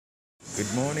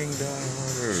Good morning,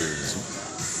 dieharders.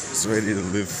 Who's ready to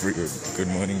live for your Good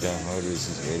morning, dieharders.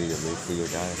 Who's ready to live for your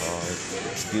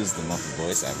diehard? Excuse the muffled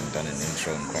voice. I haven't done an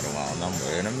intro in quite a while. And I'm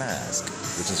wearing a mask,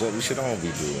 which is what we should all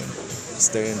be doing.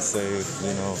 Staying safe,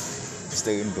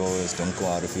 stay indoors. Don't go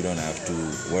out if you don't have to.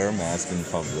 Wear a mask in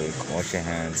public. Wash your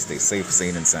hands. Stay safe,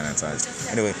 sane, and sanitized.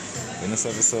 Anyway, in this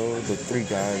episode, the three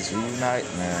guys reunite,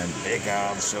 man. Big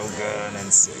Al, Shogun,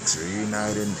 and Six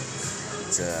reunited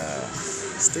to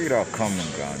straight out common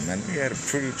ground, man. We had a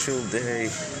pretty chill day,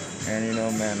 and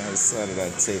man, I decided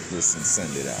I'd tape this and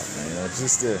send it out, man.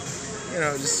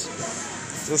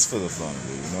 Just for the fun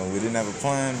of it. We didn't have a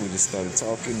plan. We just started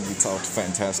talking. We talked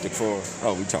Fantastic Four.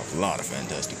 Oh, we talked a lot of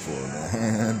Fantastic Four,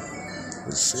 man.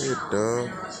 But shit, dog.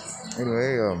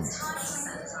 Anyway,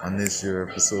 on this year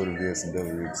episode of the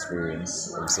S&W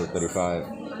EXperience, episode 35.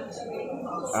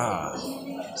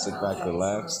 Sit back,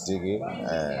 relax, dig it,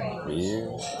 and here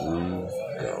we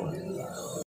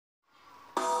go.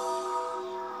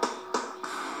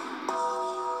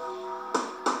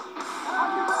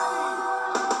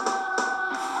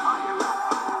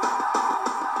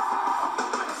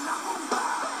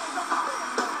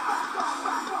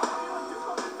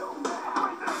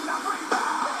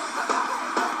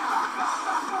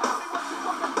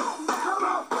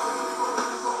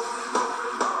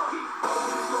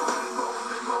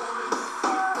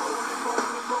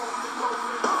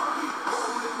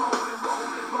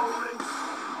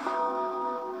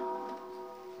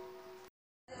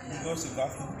 Goes to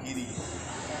Gotham PD.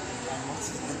 What's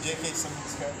the J.K.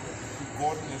 Simmons character?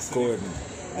 Gordon is sitting. Gordon.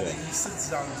 And then he sits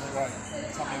down and says,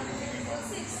 right, tell me everything you know.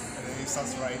 And then he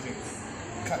starts writing.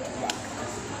 Cut to black.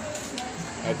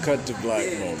 A cut to black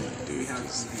moment, dude. We have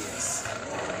BVS.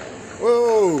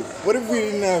 Whoa! What if we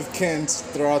didn't have Kent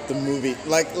throughout the movie?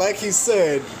 Like he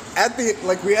said,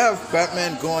 we have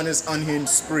Batman go on his unhinged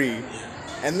spree,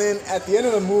 and then at the end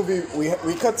of the movie,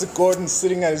 we cut to Gordon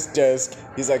sitting at his desk.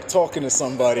 He's like talking to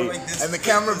somebody, and the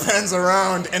camera pans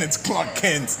around, and it's Clark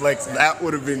Kent. Like that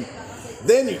would have been.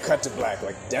 Then you cut to black.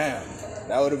 Like damn,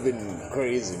 that would have been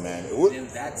crazy, man. And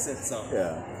that sets up.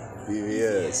 Yeah,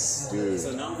 BVS, dude.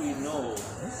 So now we know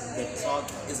that Clark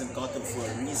isn't Gotham for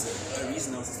a reason. A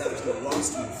reason that was established in the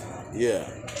last movie. Yeah.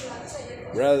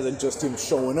 Rather than just him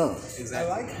showing up. Exactly. I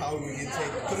like how we can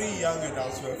take three young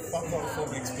adults who have fuck all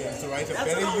film experience to write a That's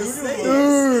better what I was universe.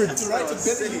 saying. Dude. To write a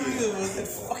better universe than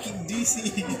fucking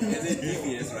DC. And then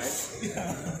BVS, right?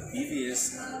 Yeah.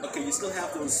 BVS. Okay, you still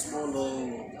have those small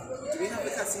little. Do we have the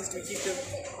cutscenes? Do we keep them?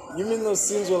 You mean those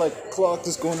scenes where like Clark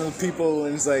just going to the people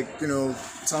and he's like,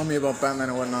 tell me about Batman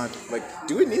and whatnot? Like,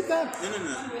 do we need that?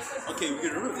 No. Okay, we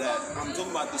can remove that. I'm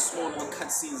talking about the small little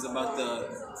cutscenes about the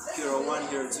Hero 1,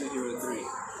 Hero 2, Hero 3. We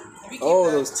keep that.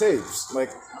 Those tapes. Like,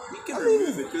 We can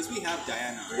remove it because we have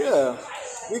Diana. Right? yeah,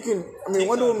 we can. I mean,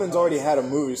 Wonder Woman's already had a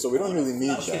movie, so we don't really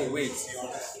need Okay, that. wait.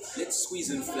 Let's squeeze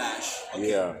in Flash.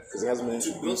 Okay. Yeah, because it hasn't been To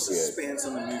build introduced yet. suspense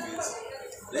on the movies,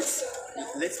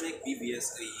 let's make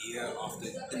BVS a year after,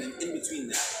 and then in between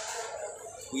that,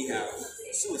 we have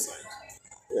Suicide.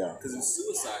 Yeah. Because in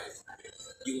Suicide,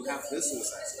 you will have the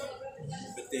Suicide Squad,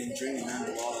 but then during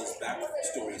Amanda Waller's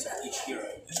backstories of each hero,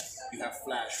 you have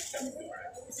Flash with Captain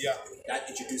Boomerang. Yeah. That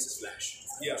introduces Flash.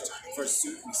 Yeah. First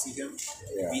suit, we see him.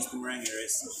 Yeah. Beats Boomerang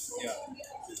arrests. Yeah.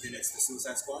 Then it's the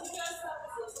Suicide Squad.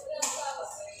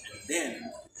 And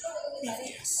then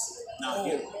BVS. Now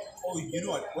here. Oh, you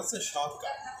know what? What's the shark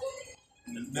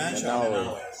guy? Man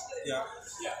Now, Yeah.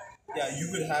 Yeah. Yeah, you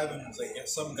could have him like if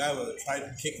some guy would try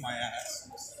to kick my ass.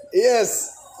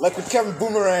 yes, like with Kevin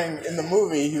Boomerang in the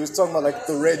movie, he was talking about like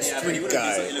the red Yeah, but he street wouldn't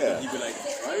guy. be so Yeah. eloquent. He'd be like,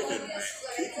 Trident, man,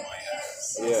 kick my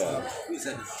ass. Yeah, Who's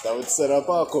that? that would set up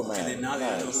Aquaman. And then now they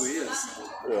don't know who Nice. he is.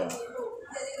 Yeah.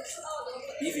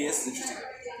 BVS is interesting.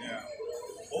 Yeah.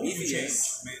 What would you BVS.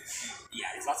 change? Man. Yeah,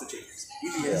 there's lots of changes.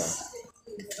 BVS.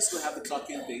 Let's go have the Clark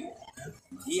Kent thing.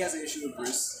 He has an issue with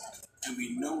Bruce, and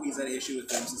we know he's had an issue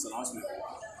with him since the last movie.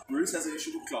 Bruce has an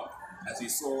issue with Clark, as we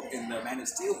saw in the Man of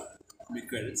Steel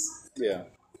mid-credits. Yeah.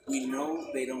 We know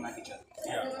they don't like each other.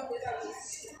 Yeah.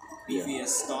 BVS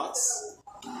starts.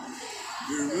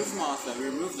 We remove Martha, we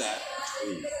remove that.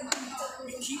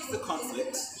 We keep the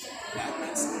conflict.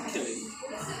 Batman's still killing.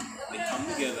 They come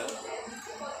together.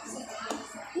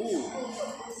 Ooh.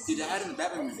 Did I add in the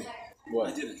Batman movie? What?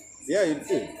 I didn't. Yeah, you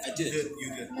did. I did.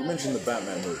 You did. You mentioned the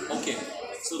Batman movie. Okay.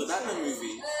 So the Batman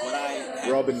movie, what I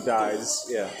had Robin dies.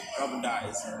 Yeah. Robin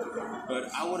dies. But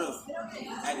I would have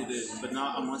added it, but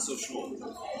now I'm not so sure.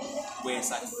 Where it's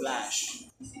like Flash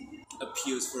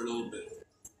appears for a little bit.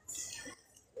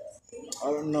 I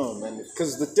don't know, man.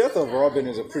 Because the death of Robin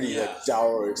is a pretty like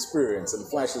dour experience, and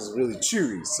Flash is really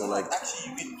cheery. So like,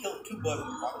 Actually, you can kill two birds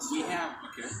with one stone. We have,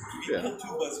 okay. You can kill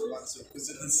two birds with one stone. Because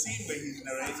in the scene where he's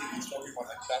narrating, he's talking about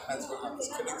like Batman's going on this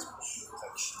killing spree. It's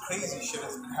like crazy shit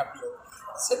has been happening.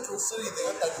 Central City, they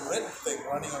got that red thing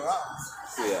running around.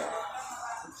 yeah,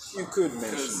 you could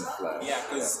mention the Flash. Yeah,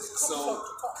 because so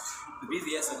the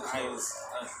BVS and I is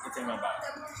the thing about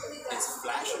it. It's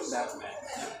Flash and Batman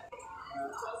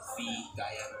v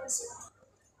Diana.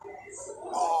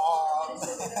 Oh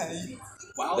man.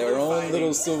 While Their they're own fighting-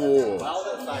 little civil war. While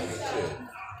they're fighting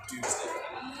Doomsday.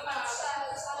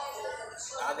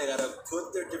 Now they gotta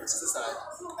put their differences aside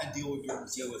And deal with him.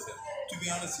 deal with it. To be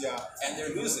honest, yeah. And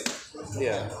they're losing.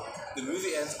 Yeah, The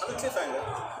movie ends on a cliffhanger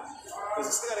because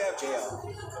you still gotta have JL.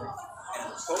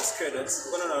 And post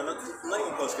credits, not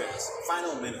even post credits,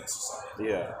 final minutes or something.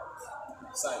 yeah,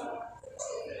 Side.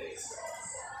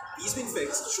 He's been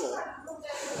fixed, sure,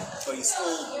 but he's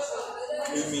still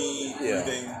gloomy, Yeah.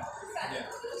 brooding. Yeah.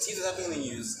 He's either having in the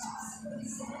news,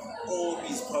 or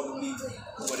he's probably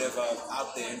whatever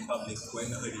out there in public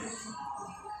wearing a hoodie. And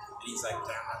he's like,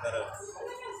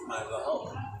 damn, might as well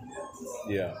help.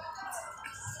 yeah.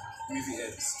 Movie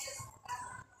ends.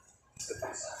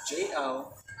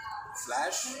 JL,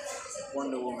 Flash,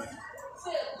 Wonder Woman,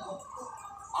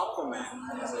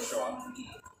 Aquaman as a show up.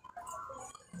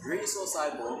 Really so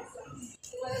Cyborg,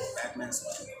 Batman's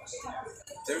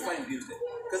they're fighting Doomsday.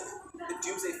 Because the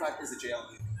Doomsday fight is a JL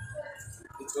movie.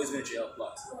 It's always been a JL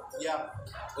plot. Yeah.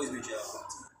 Always been a JL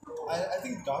plot. I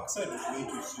think Darkseid is way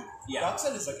too soon. Yeah.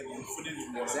 Darkseid is like an infinity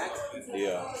war. Exactly.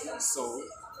 Yeah. So,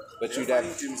 But they're you'd fighting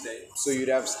have Doomsday. so you'd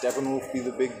have Steppenwolf be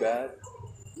the big bad.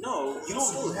 No, you No,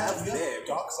 still you have have there,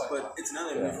 Darkseid. but it's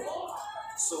another Yeah. movie.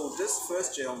 So this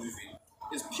first jail movie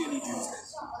is purely Doomsday.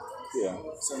 Yeah,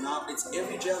 So now it's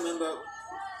every jail member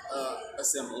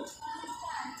assembled.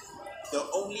 The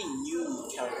only new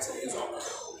character is Aquaman.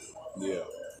 yeah,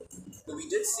 But we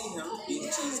did see him being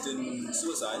teased in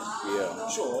Suicide. yeah,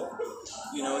 Sure,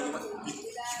 you know, you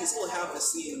can still have a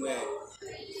scene where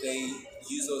they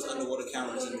use those underwater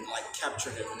cameras and like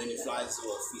capture him, and then he flies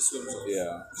off, he swims off.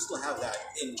 yeah. You still have that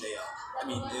in JL. I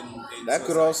mean, in That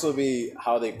could Suicide. also be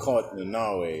how they caught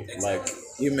Nanawe. Like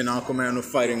him and Aquaman were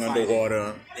fighting Fighting.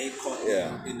 underwater. They caught Yeah.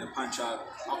 him in the punch out.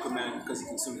 Aquaman, because he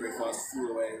can swim very fast,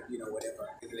 flew away, you know, whatever.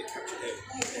 And then they captured him.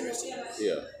 They arrested him.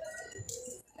 Yeah,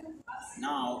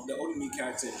 Now, the only new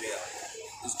character in jail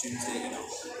is Doomsday and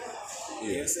Aquaman.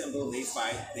 They assemble, they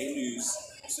fight, they lose.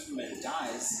 Superman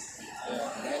dies.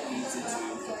 That leads into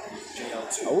JL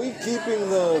 2. are we keeping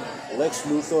the Lex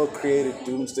Luthor created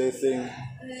Doomsday thing?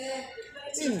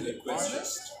 That's a good question.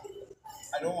 Honest?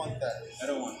 I don't want that. I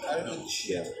don't want that. I don't No. think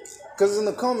shit. Because in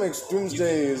the comics,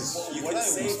 Doomsday is You What can I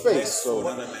save space, Lex so-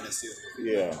 for another Man of Steel.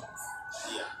 yeah,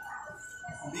 Yeah.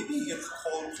 Maybe he gets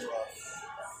called to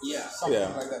Yeah. something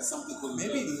Yeah. like that. Something cool.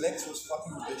 Maybe Lex was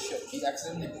fucking with this shit. He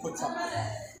accidentally put something.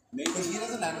 Because he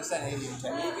doesn't understand alien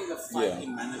tech. Maybe the fight Yeah.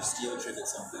 in Man of Steel triggered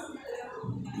something.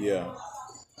 yeah.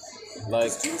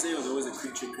 Like, Doomsday was always a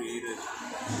creature created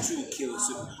to kill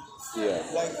Superman. yeah,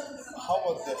 Like, how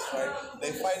about this, right?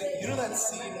 They fight. You know that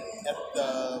scene at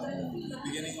the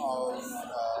beginning of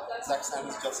Zack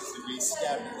Snyder's Justice League? Where he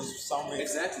stabbed those sound waves.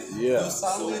 Exactly. yeah, Those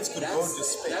sound waves could go into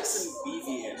That's space. in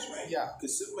BVS, right? Yeah.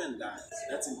 Because Superman dies.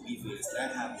 That's in BVS.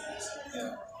 That happens.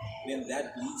 Yeah. Then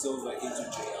that bleeds over into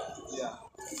JL. Yeah.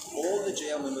 All the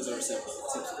JL members are assembled,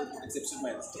 except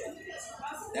Superman is dead.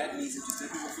 That leads into two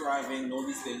people thriving, all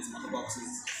these things, in the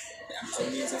boxes. The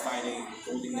Amazonians are fighting,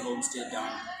 holding the homestead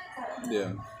down.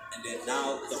 yeah, And then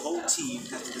now the whole team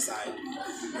has to decide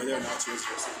whether or not to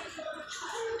resurrect him.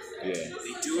 yeah.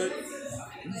 They do it,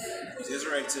 he's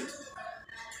resurrected.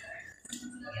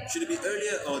 Should it be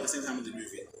earlier or at the same time in the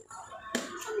movie?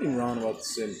 Probably around about the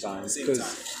same time Same because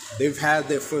time. they've had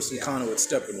their first encounter with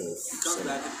Steppenwolf. He comes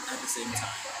back at the same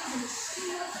time.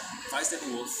 Fights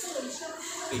Steppenwolf.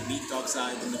 They meet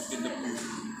Darkseid in the room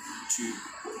to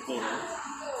Portal.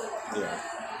 Yeah,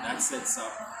 That sets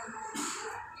up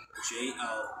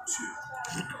JL2.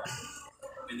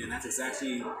 And then that's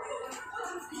exactly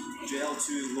JL2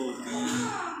 will be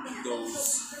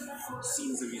those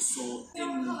scenes that we saw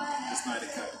in the Snyder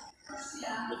Cut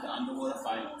with the underwater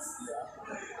fights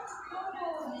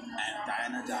and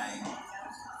Diana dying,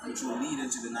 which will lead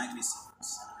into the nightly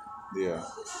scenes yeah,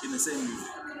 in the same movie,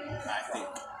 I think.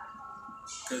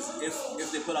 Because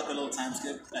if they put out the little time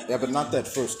skip, like yeah. But not that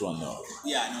first one though.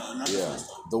 yeah, no, not the Yeah, first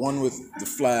one. the one with the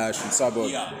Flash and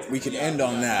Cyborg. Yeah, We can yeah, end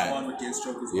on yeah, that. one with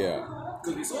Deathstroke as well. Yeah,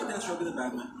 Because we saw Deathstroke in the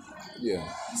Batman.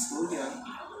 yeah, He's still here.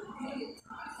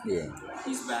 Yeah.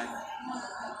 He's back.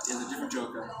 He has a different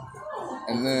Joker.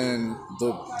 And then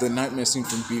the nightmare scene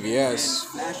from BVS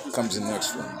Flash goes comes back in in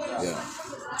next time. one. Yeah.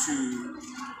 To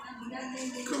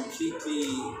completely,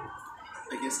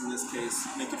 I guess in this case,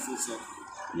 make it full circle.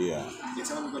 Yeah. They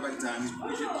tell him to go back in time.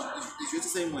 He's just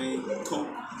the same way, coat,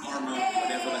 armor,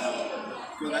 whatever the hell.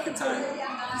 Go back in time.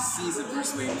 He sees a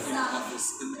Bruce Wayne in the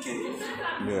office in the cave,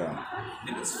 Yeah.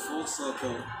 and it's full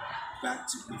circle back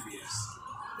to BVS.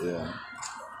 Yeah.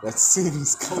 That scene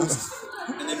is kind of...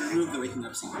 And then remove the waking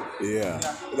up scene. Yeah.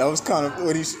 That was kind of...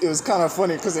 It was kind of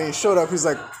funny because when he showed up, he's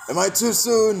like, am I too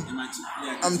soon?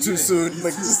 I'm too soon.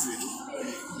 Like, just...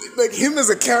 Like, him as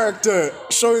a character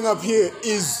showing up here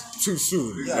is too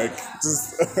soon. Yeah. Like,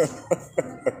 just...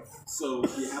 So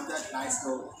you have that nice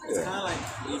little. It's kind of like,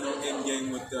 you know,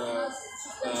 Endgame with the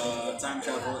time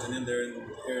travel, and then they're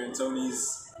in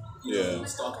Tony's, you know,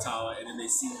 stock tower, and then they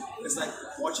see. It's like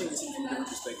watching the scene from a different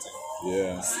perspective.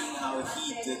 Yeah. Seeing how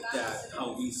he did that,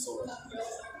 how we saw it.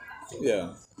 Yeah.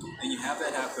 And you have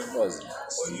that happen. Was.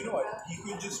 Well, you know what? He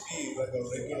could just be like a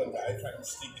regular guy trying to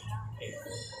sneak into the cave.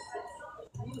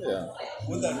 Yeah.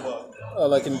 Would that work?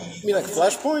 Like in... You mean like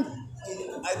Flashpoint?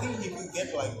 I think he could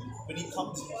get like when he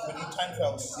time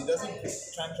travels, he doesn't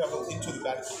time travel into the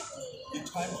Batcave. He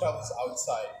time travels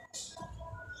outside.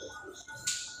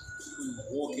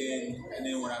 Walk in, and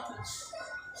then what happens?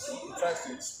 He tries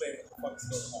to explain what the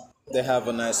fuck's going on. They have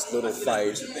a nice little I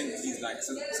fight. think he's like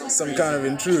Some crazy. kind of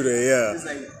intruder, yeah. It's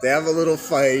like- They have a little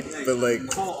fight, Like, but like...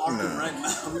 call Arkham nah. right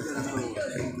now. We're gonna know.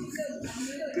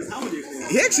 Because how would you?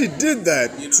 He actually did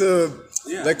that to...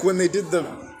 Yeah. Like when they did the...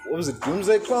 What was it?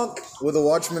 Doomsday Clock? Where the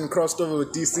Watchmen crossed over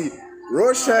with DC.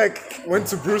 Rorschach went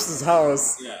to Bruce's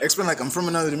house. Yeah. Explained like, I'm from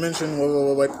another dimension,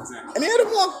 what. Exactly. And he had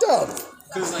him locked up.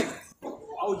 Because like,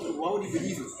 why would you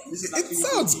believe it? This is It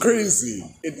sounds crazy.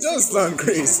 It does sound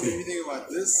crazy. Everything about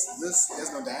this,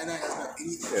 there's no dynamic, there's no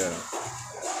anything. Yeah.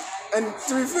 And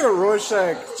to be fair,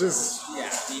 Rorschach just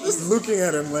looking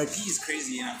at him like... He's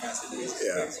crazy in how fast it is.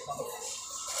 Yeah.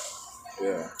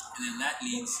 Yeah. And then that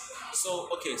leads. So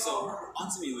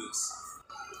answer me this.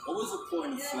 What was the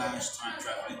point of Flash time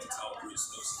traveling to tell Bruce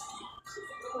knows the key?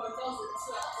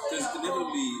 Because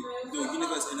inevitably the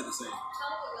universe ended the same.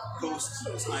 Post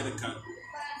Snyder cut.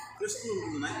 They're still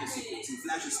in the nightmare sequence, and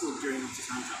Flash is still gearing up to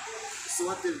time travel. So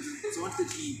what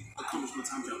did he accomplish with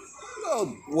time travel? Well,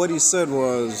 what he said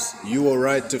was, you were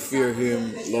right to fear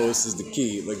him, Lois is the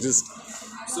key. Like, just...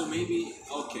 So maybe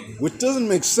Which doesn't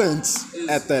make sense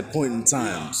at that point in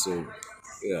time, so...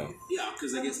 Yeah. Yeah,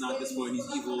 because I guess now at this point he's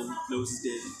evil, Lois is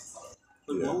dead.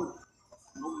 But what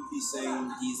would be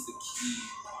saying he's the key,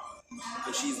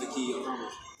 or she's the key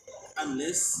accomplish?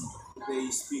 Unless they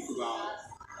speak about.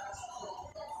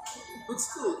 But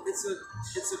still, it's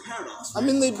a paradox. I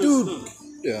mean, they 'Cause do. Look,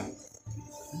 Yeah.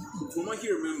 from what he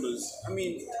remembers, I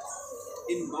mean,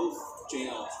 in both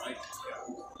JLs, right?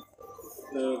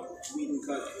 The Whedon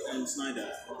cut and Snyder,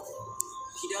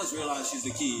 he does realize she's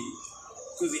the key.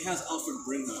 Because he has Alfred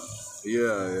bring her.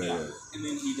 Yeah. And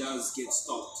then he does get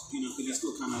stopped, because he's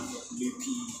still kind of loopy,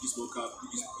 he just woke up, he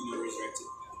just, resurrected.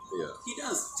 Yeah. He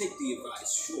does take the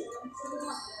advice, sure. And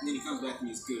then he comes back and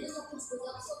he's good.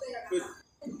 But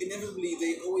inevitably,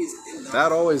 they always end up...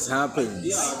 That always happens.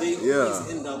 Yeah, they always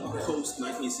end up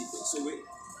post-nightmare sequence. So wait,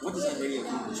 what does that really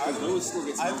accomplish? Because Lois still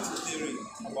gets I have a theory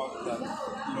about that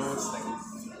Lois thing.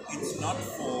 It's not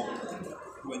for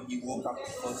when he woke up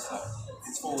the first time.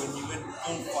 It's for when you went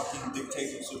on fucking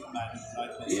dictate to Superman.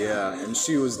 Yeah, and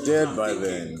she was dead by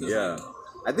then. Yeah.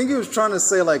 I think he was trying to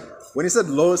say, like, when he said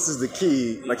Lois is the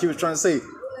key, like, he was trying to say,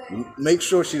 make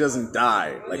sure she doesn't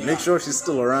die. Like, make sure she's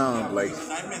still around. Like, The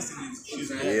nightmare thing is she's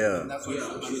dead. yeah. And that's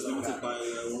what she was limited by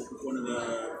one of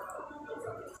the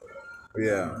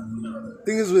Yeah.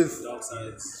 Thing is with... dark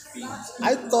side's beings.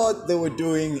 I thought they were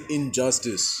doing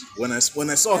Injustice. When I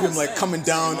saw him, like, coming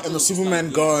down and the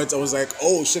Superman guards, I was like,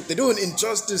 oh, shit, they're doing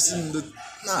Injustice in the...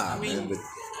 Nah, man. But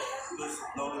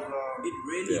It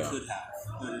really could have.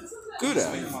 But it's good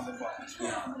at it.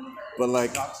 yeah. But,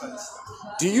 like,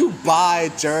 do you buy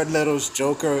Jared Leto's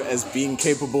Joker as being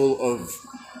capable of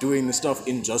doing the stuff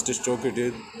Injustice Joker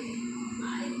did?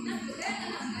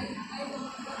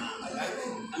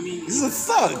 I mean, He's a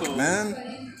thug,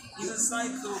 man. He's a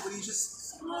psycho, but he's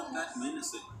just not that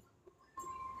menacing.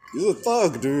 He's a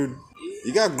thug, dude.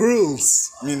 He got grills.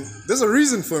 I mean, there's a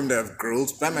reason for him to have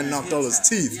grills. Batman knocked all his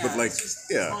teeth, but like, It's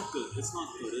yeah. not good. It's not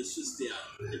good. It's just,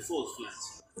 it falls flat.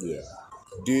 Yeah.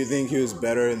 Do you think he was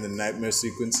better in the nightmare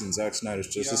sequence in Zack Snyder's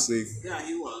Justice League? Yeah,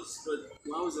 he was. But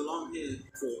why was the long hair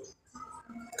for?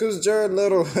 Because Jared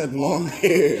Leto had long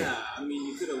hair. Yeah, I mean,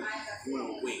 you could have went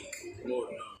awake. Lord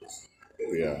knows.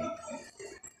 Yeah.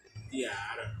 Yeah,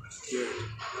 I don't know.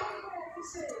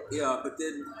 Yeah, but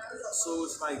then, so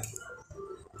it's like,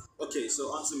 okay,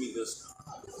 so answer me this.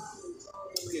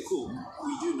 Okay, cool.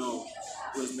 We do know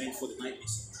it was meant for the night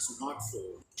mission, so not for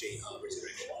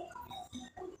Resurrection.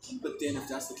 But then, if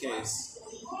that's the case,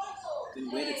 then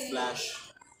where did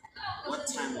Flash? What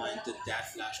timeline did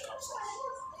that Flash come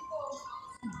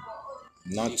from?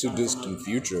 Not too distant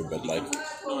future, but like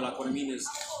No, like what I mean is,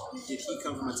 did he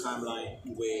come from a timeline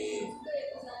where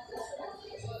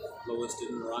Lois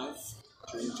didn't arrive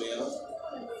during jail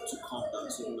to calm down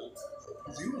Superman?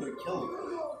 You would have killed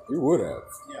him. we would have.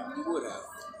 Yeah. He would have.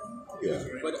 Yeah.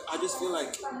 But I just feel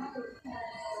like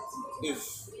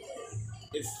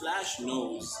if Flash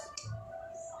knows,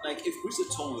 like if Bruce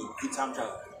had told him he time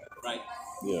travel, right?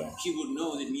 Yeah. He would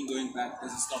know that me going back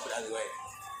doesn't stop it either way.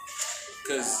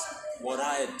 Because what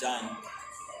I had done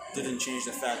didn't change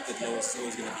the fact that Lois is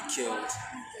always going to be killed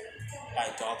by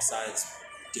Darkseid's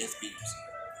death beams.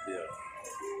 Yeah.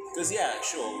 Because, yeah,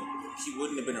 sure, he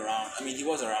wouldn't have been around. I mean, he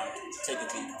was around,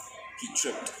 technically. He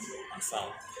tripped and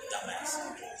fell.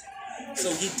 Dumbass.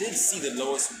 So he did see that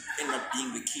Lois ended up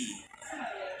being the key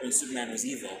when Superman was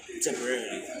evil,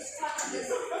 temporarily.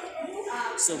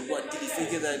 So what, did he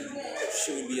figure that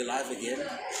she would be alive again?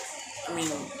 I mean,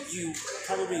 you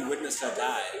probably witnessed her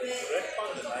die.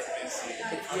 Retcon the night basically.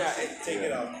 Yeah, Take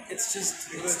it out. it's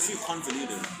just, it's too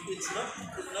convoluted. It's not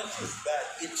just that.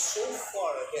 It's so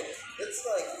far ahead.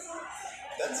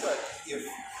 That's like if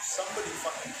somebody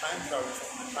fucking time traveled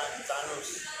from the time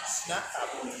Thanos snap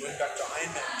happened and went back to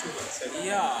Iron Man 2 and said,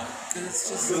 Yeah, because it's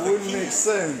just... It wouldn't make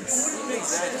sense. It makes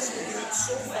sense. It's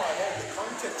so far ahead. The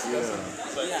context doesn't.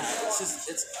 It's like, Yeah, it's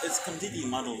just, it's completely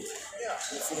muddled. yeah.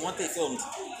 From what they filmed,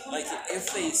 like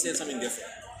if they said something different,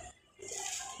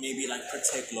 maybe like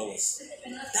protect Lois.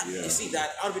 That, Yeah. You see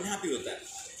that, I would have been happy with that.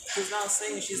 Because now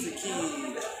saying she's the key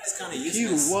is kind of He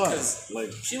useless. was 'cause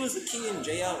like she was the key in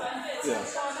JL yeah.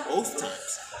 both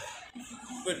times.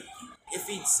 But if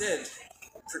he'd said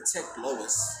protect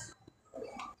Lois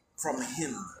from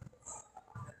him,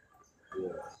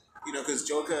 you know, because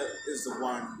Joker is the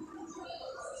one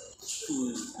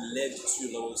who led to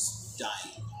Lois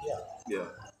dying. Yeah.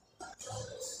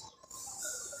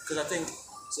 Because I think,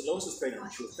 so Lois was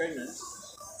pregnant. She was pregnant,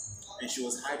 and she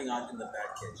was hiding out in the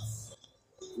Batcave.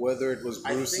 Whether it was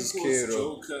I Bruce's think it was kid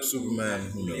or Joker Superman,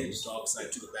 who led knows?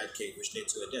 Darkseid to the Batcave, which led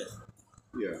to her death.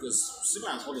 Yeah. Because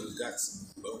Superman's holding the guts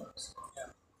and bones.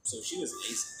 So she was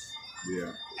ace.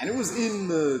 Yeah. And it was in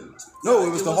the no, it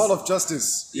was the Hall of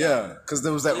Justice. Yeah. Yeah, because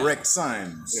there was that Yeah. wrecked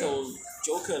sign. So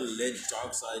Joker led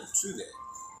Darkseid to there.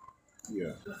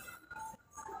 Yeah.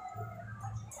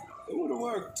 It would have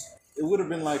worked. It would have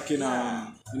been like in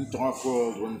Dark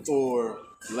World when Thor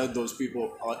led those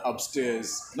people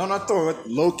upstairs. No, not Thor.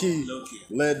 Loki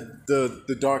led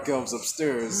the Dark Elves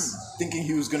upstairs, thinking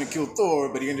he was gonna kill Thor,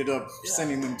 but he ended up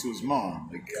sending them to his mom.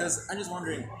 Like, Because I'm just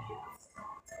wondering,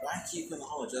 why keep her in the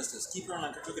Hall of Justice? Keep her in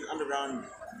like a freaking underground.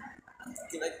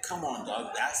 Like, come on,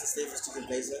 dog. That's the safest you can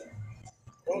place her.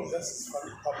 Well, this is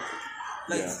fucking public.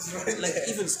 Like, Yeah. like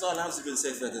even Star Labs have been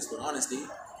safer at this point, honestly.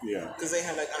 yeah. Because they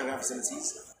have like underground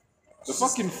facilities. The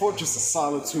fucking Fortress of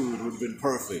Solitude would have been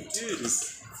perfect. Dude.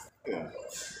 Yeah.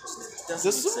 Doesn't Does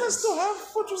make Superman sense. still have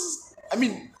fortresses? I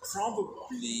mean,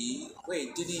 Probably.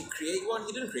 Wait, did he create one?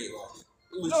 He didn't create one.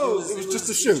 It was just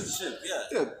a it ship. was just a ship. Yeah.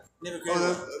 yeah. Never Oh, created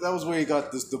one. that was where he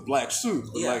got the black suit.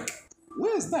 But Yeah. like,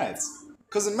 where's that?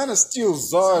 Because in Man of Steel,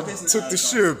 Zod took the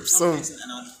ship. So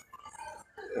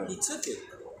He took it.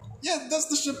 yeah, that's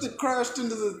the ship that crashed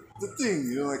into the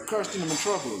thing. You know, like crashed into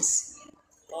Metropolis.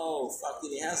 Oh, fuck it,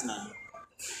 he has none.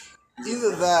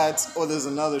 Either that or there's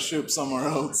another ship somewhere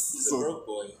else. He's a So broke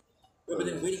boy. Wait, but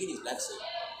then where did he get his black suit?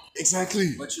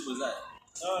 exactly. What ship was that?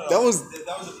 No, That was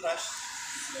that was a crash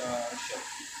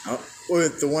ship.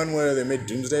 wait, the one where they made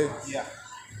Doomsday. Yeah.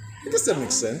 I guess that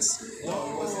makes sense. No,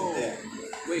 it wasn't there.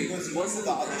 Wait, Because wasn't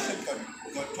the other that,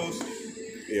 ship got toasted.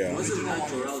 Yeah. wasn't that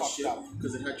Fucked Jor-El's ship? up.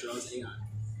 Because it had Jor-El's AI.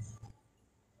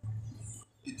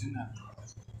 It didn't have.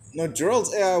 No,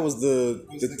 Gerald's AI was the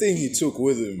thing he took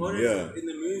with him. But Yeah. in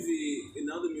the movie, in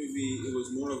the other movie, it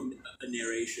was more of a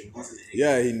narration, wasn't it?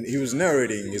 Yeah, he was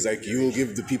narrating. He's like, "You will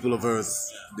give the people of Earth."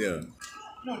 Yeah.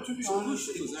 No, to be So whose honest,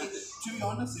 ship was that then?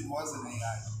 it was an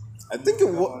AI. I think it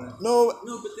was no.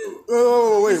 No, but then...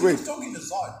 Oh, wait, He wait. was talking to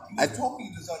Zod. He was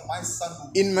talking to Zod. My son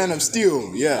will In Man of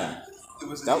Steel, yeah, It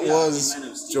was that an AI. was Man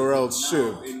of Steel. Jor-El's Now,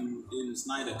 ship. in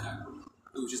Snyder Cut,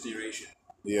 it was just narration.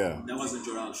 Yeah. That wasn't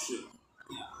Jor-El's ship.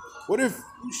 What if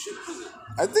Whose ship was it?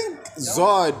 I think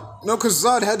Zod? No, because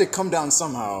Zod had to come down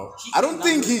somehow. I don't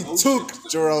think he took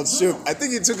Jor-El's ship. I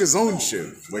think he took his own ship.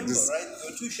 Like Remember, this. right?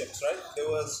 There were two ships, right? There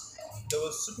was there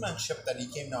was Superman ship that he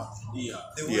came down. Yeah.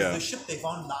 There was the ship they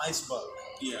found in the iceberg.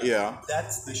 Yeah.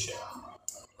 That's the ship.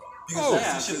 Because Oh,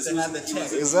 that's the ship that had the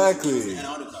tech. Exactly.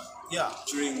 Antarctica. Yeah.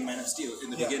 During Man of Steel in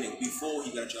the beginning, before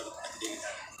he got a job at the Daily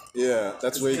Time. Yeah,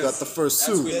 that's where he got the first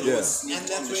suit. Yeah. And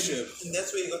that's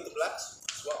where he got the black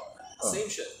suit as well. Same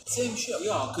ship. Same ship.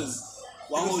 Yeah, because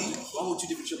why would two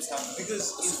different ships have?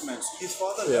 Because Superman suit? his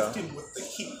father left him with the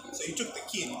key. So he took the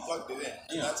key and he plugged it in.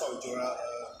 And that's how Jor-El...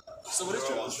 So what is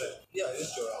Jor-El's ship? Yeah, it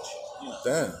is Jor-El's ship. Yeah.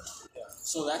 Damn.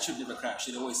 So that ship never crashed.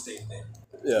 It always stayed there.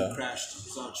 Yeah. It crashed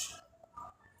such.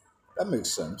 That makes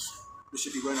sense. The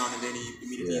ship he went on and then he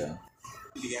immediately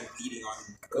began beating on.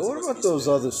 But what about those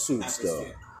other suits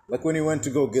though? Like when he went to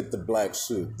go get the black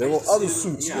suit, there were other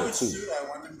suits there Which too, suit I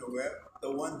want him to wear? The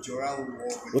one Jor-El wore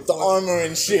with the armor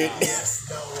and shit. Yes,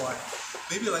 that one.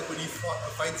 Maybe like when he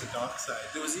fights the dark side.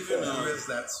 There was even wears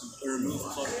that suit. a removed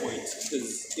plot point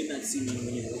because in that scene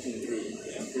when you're walking through,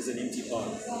 there's an empty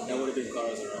pod. That would have been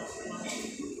cars around.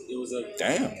 It was a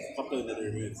popular that they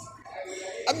removed.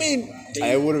 I mean,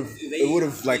 it would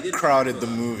have like crowded the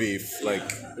movie. Like,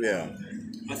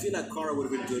 I feel like Kara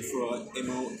would have been good for a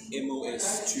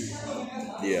MOS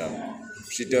 2. Yeah,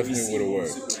 she definitely would have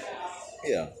worked.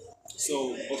 Yeah.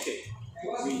 So okay,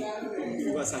 we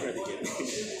got started again.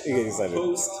 You get excited.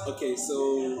 Okay, so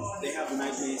they have the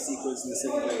nightmare sequence in the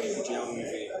second jail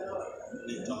movie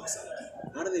named Darkseid.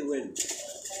 How do they win?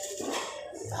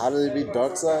 How do they beat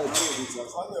Darkseid?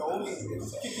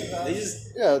 They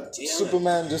just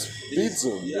Superman just beats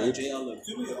him, dude.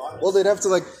 JL. Well, they'd have to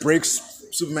like break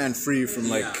Superman free from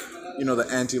like the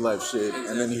anti-life shit,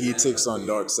 and then he takes on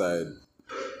Darkseid.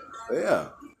 But yeah,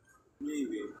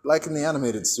 Maybe. like in the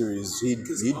animated series, he'd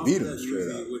beat him straight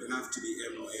up. It would have to be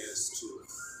MOS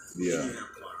 2. Yeah,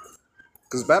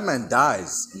 because Batman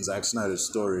dies in Zack Snyder's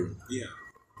story. Yeah.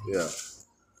 Yeah,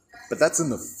 but that's in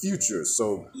the future,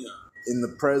 so in the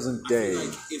present day, I feel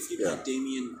like if you had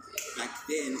Damian back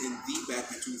then in the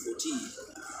Batman 2014,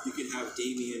 you could have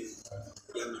Damian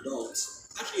young adult,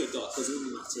 actually adult, because it would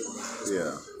be not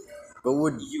terrible.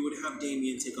 But you would have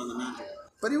Damian take on the mantle.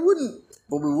 But he wouldn't.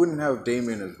 But we wouldn't have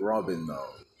Damian as Robin though,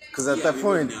 because at that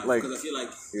point, like, because I feel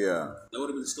like that would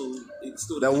have been still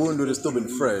wound would have still been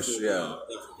fresh. Yeah.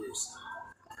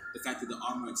 The fact that the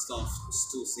armor itself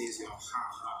still says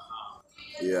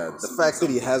Yeah, the fact that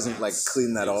he hasn't like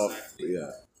cleaned that off.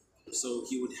 Yeah. So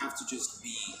he would have to just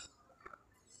be.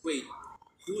 Wait,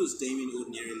 who is Damian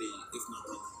ordinarily, if not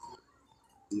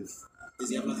Robin? Does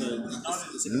he have like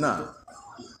a? Nah.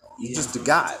 He's just a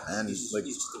guy, man. He's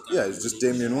just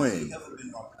Damian Wayne.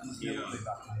 Yeah.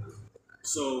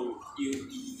 So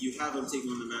you have him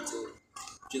taking on the mantle,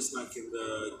 just like in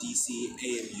the DC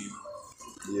AMU.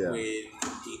 Yeah. When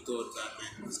he thought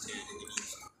Batman was dead in the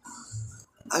news.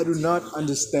 I do not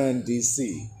understand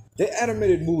DC. Their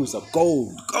animated movies are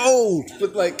gold.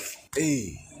 But like,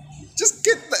 hey, just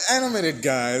get the animated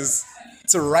guys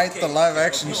to write the live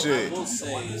action shit. I will say,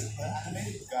 the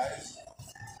animated guys,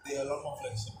 they're a lot more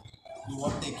flexible.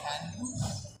 What they can do,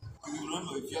 you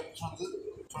remember, if you have to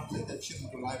translate that shit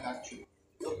into live action,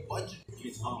 the budget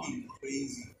is fucking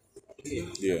crazy.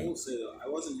 I will say though, I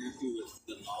wasn't happy with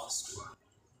the last one.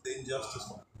 The Injustice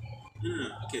one. No.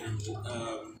 Okay,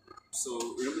 so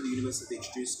remember the universe that they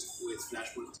introduced with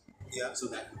Flashpoint? Yeah. So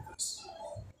that universe.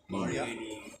 The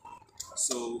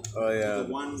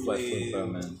one Flashpoint where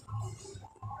Batman.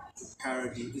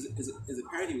 parody is it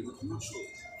parody? I'm not sure,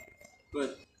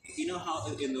 but you know how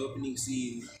in the opening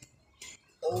scene,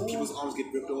 people's arms get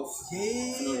ripped off for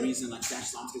no reason, like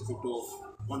Flash's arms get ripped off,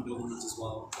 Wonder Woman's as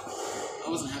well. I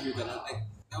wasn't happy with that.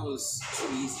 That was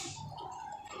too easy.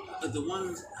 But the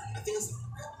one, I think is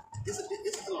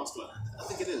it the last one? I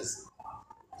think it is.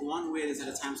 The one where there's at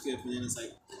a time skip and then it's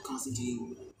like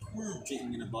Constantine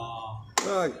drinking in a bar.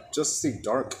 Justice League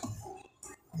Dark.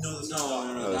 No.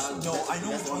 I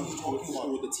know which one you're talking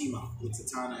about. With the team up, with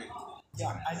Satana.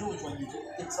 Yeah, I know which one you do.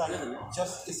 It's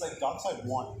like Darkseid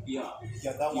 1. Yeah,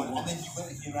 that one. And then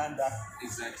he ran back.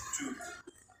 Exactly. To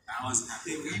I wasn't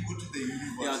happy. They rebooted the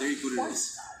universe. Yeah, they rebooted it.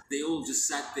 They all just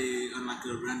sat there on like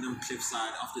a random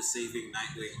cliffside after saving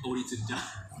Nightwing, only to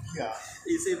die. Yeah.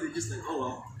 They saved it just like, oh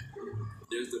well,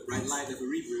 there's the bright light of a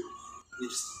reboot. It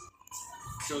just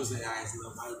close their eyes and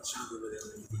they'll might chant over there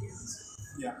and everything else.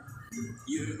 Yeah.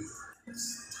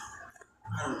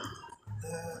 I don't know.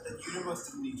 The universe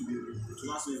didn't need to be rebooted.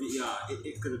 Last movie,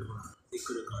 it could have gone. It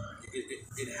could have gone.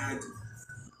 It had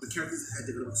the characters had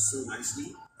developed so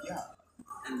nicely. Yeah.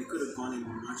 And they could have gone in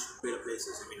much better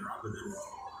places. I mean, rather than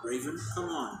Raven, come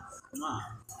on,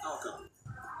 welcome.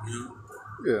 You know?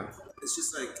 Yeah. It's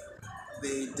just like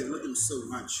they developed them so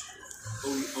much,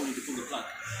 only to pull the plug.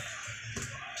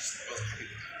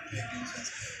 make any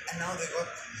sense. And now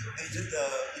they did the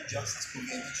Injustice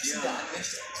movie, and did you see the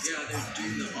animation? Yeah, they're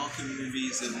doing the Arkham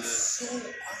movies and the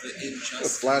The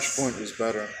Injustice. Flashpoint was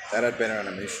better. That had better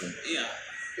animation. Yeah.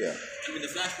 Yeah. I mean, the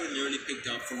Flashpoint literally picked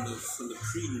up from the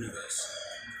pre-universe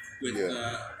with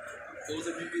what was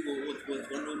that movie with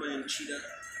Wonder Woman and Cheetah?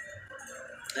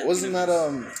 Wasn't that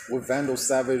with Vandal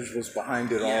Savage was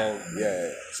behind it all?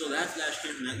 Yeah. So that Flash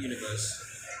came from that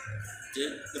universe,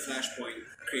 did the Flashpoint,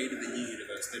 created the new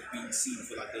universe that we'd seen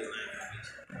for like those 9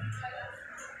 movies.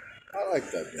 I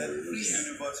like that That movie.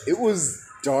 pre-universe. It was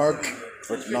dark,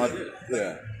 but It's not. pretty good.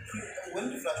 Yeah. When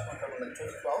did Flashpoint come out? Like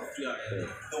 2012? Yeah.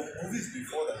 The movies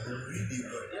before that were really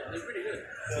good. Yeah, they're pretty good.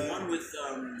 The one with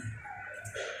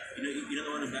you know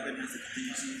the one with Batman has the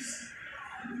DCs.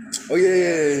 Oh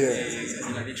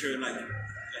yeah. Like they showed like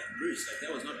Bruce, like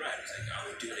that was not right. It's like I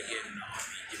would do it again in the army.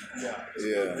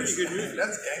 Yeah. Pretty good movie.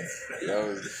 That's gangster. That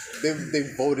was, they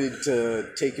voted to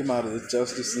take him out of the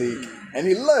Justice League, and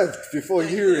he left before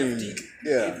hearing.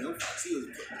 Yeah. No fucks. He was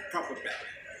proper Batman.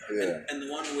 Yeah. And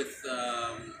the one with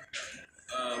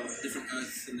different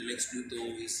Earth and the Lex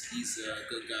Luthor, he's a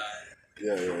good guy.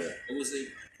 Yeah. What was it?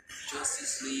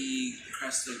 Justice League,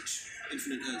 Crescent,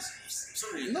 Infinite Earths.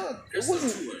 Something. No, it Crescent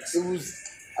wasn't. 2 Earths.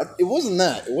 It wasn't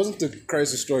that. It wasn't the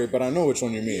Crisis Story, but I know which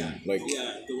one you mean.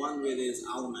 Yeah, the one where there's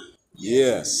Owlman.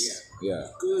 Yes. Yeah.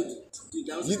 Good. Dude,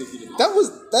 that was a good video.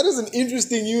 That is an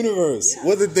interesting universe. Yeah.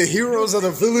 Whether the heroes are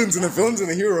the villains and the villains are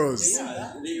the heroes.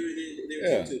 Yeah, they were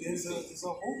Yeah. into it. There's a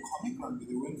whole comic run where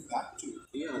they went back to.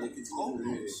 Yeah, they could Oh,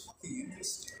 tell it's fucking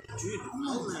interesting. Dude,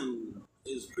 Owlman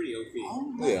is pretty OP.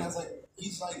 Owlman Yeah. has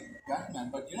he's like Batman,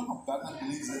 but you know how Batman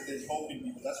believes that there's hope in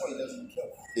people. That's why he doesn't kill.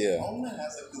 Yeah. Owlman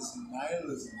has this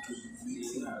nihilism to him,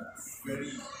 makes him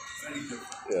very, very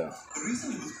different. Yeah. The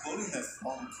reason he was quoting that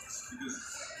comic is because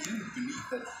he didn't believe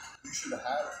that you should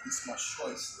have this much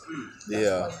choice.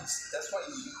 Yeah. That's why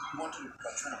he wanted to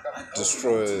control.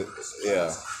 Destroy.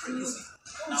 Yeah. Crazy.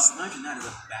 Now, imagine that as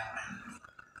a Batman.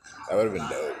 That would have been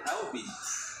dope. That would be.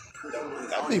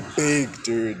 That'd be big,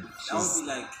 dude. That would be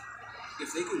like,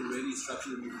 if they could really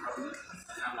structure the movie properly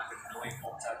and have like a knowing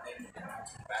home type thing,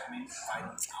 Batman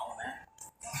fighting Owlman.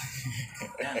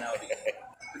 Damn, that would be good.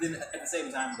 But then at the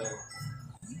same time, though,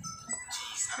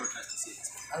 jeez, I don't trust to see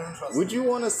this. I don't trust Would you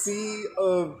want to see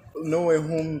a No Way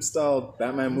Home style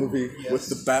Batman movie with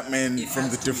the Batman from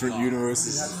the different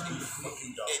universes?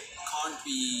 It can't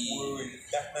be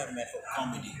Batman metal.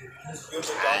 comedy. You're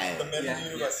the metal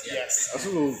universe, yes. That's a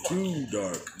little too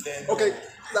dark. Then, Okay,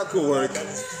 that could work.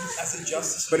 As a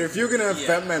Justice But if you're gonna have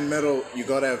Batman metal, you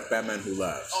gotta have Batman who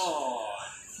laughs. Oh,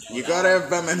 You gotta have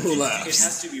Batman who it laughs.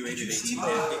 has to be rated 18.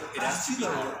 It has to be.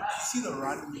 see the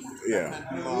run Yeah.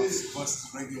 Batman who laughs versus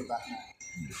regular Batman.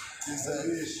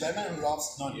 There's Batman who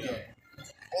laughs not dead.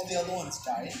 All the other ones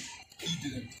died. He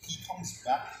didn't. He comes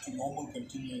back to normal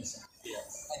continuous. Yeah.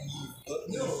 And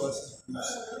he versus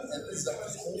Bruce. And it's like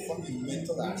this whole fucking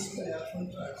mental aspect. It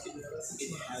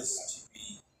has to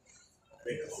be.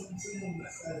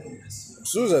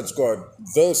 Suicide Squad,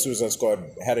 the Suicide Squad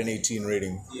had an 18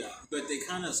 rating. Yeah, but they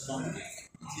kind of squandered it.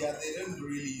 Yeah, they didn't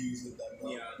really use it that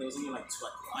well. Yeah, there was only like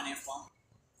one F1.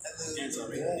 And And it's the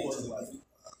already war was 18. like.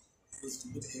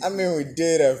 I mean, we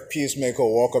did have Peacemaker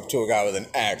walk up to a guy with an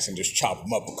axe and just chop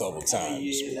him up a couple times.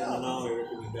 Yeah, now we're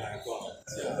ripping it back on.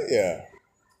 Yeah.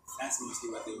 That's mostly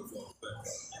what they were for, but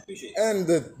I appreciate it. And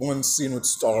the one scene with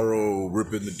Starro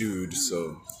ripping the dude,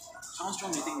 so. How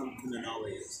strong do you think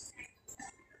Minanawa is?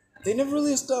 They never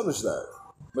really established that.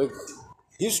 Like,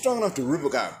 he's strong enough to rip a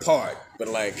guy apart, but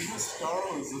like.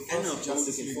 Starro was the I know, first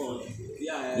Justice League.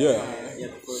 Yeah,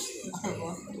 the first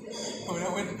one. When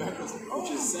I went back, I was like,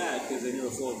 Which is sad because they never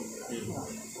fought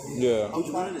him. Yeah. Would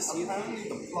you wanted to see it? apparently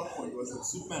the plot point was that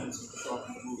Superman was shot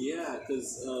in the movie. Yeah,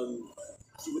 because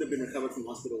he would have been recovered from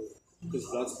hospital because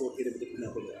Bloodsport hit him with the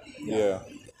pinnacle. Yeah.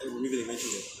 I remember they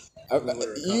mentioned it.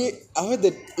 I heard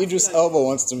that Idris Elba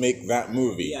wants to make that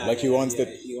movie. He wants that.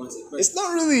 He wants it. But It's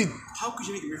not really. how could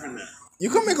you make a movie from that? You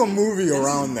can make a movie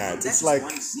around that. That's It's just like.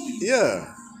 one scene.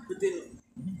 Yeah. But then,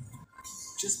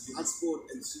 just Bloodsport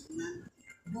and Superman?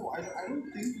 No, I don't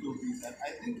think it'll be that.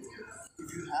 I think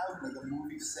if you have like a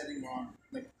movie setting on,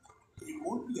 like, it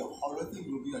won't be a horror thing,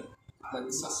 it'll be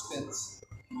like suspense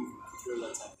movie. Thriller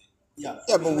type thing. Yeah,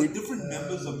 but we- different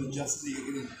members of the Justice League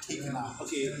are getting taken out.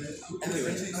 Okay, And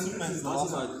eventually Superman's the I'll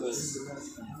last talk one. about this.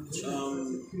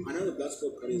 I know the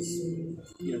Bloodsport got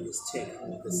his tech,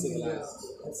 like the civilized.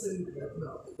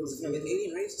 Was it from an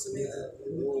alien race or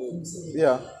something?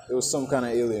 Yeah. It was some kind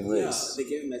of alien Yeah, race. they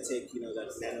gave him that tech, that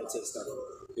nanotech stuff.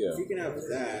 Yeah. If you can have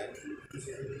that,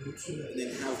 and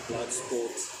then have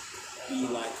Bloodsport be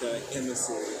like an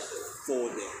emissary for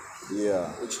them. Yeah.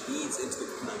 which leads into the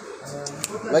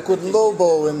climax. Like with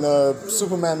Lobo in the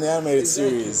Superman the Animated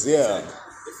Series. Yeah. Exactly.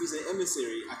 If he's an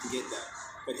emissary, I can get that.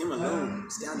 But him alone,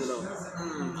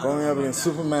 standalone, Going up against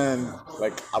Superman,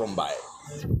 like, I don't buy it.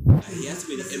 he has to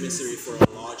be an emissary for a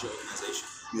larger organization.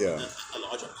 Yeah. A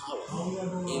larger power.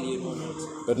 Alien or not.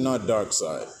 But not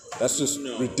Darkseid. That's just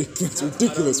No. ridiculous.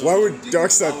 Ridiculous. Why would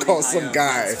Darkseid call some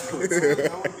guy?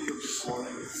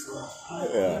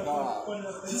 Yeah.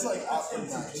 He's like after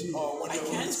match. Oh, I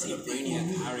can see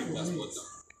Brainiac hiring Buzzword though.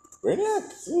 Brainiac?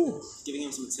 Giving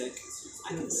him some tech. I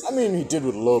can see. I mean, he did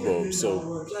with Lobo,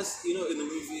 so. Plus, in the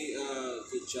movie,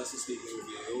 the Justice League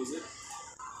movie, what was it?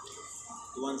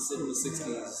 The one set in the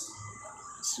 60s.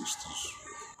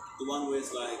 The one where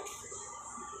it's like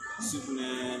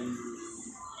Superman,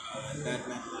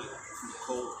 Batman, like from the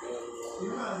Cold War.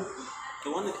 The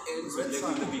one that ends with Lex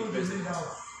Luthor being president.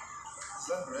 Is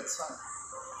that Red Sun?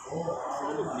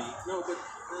 Probably. No, but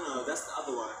no, that's the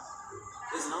other one.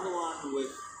 There's another one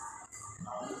with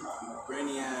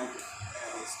Brainiac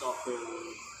and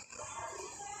Stockholm.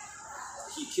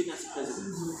 He kidnaps the president.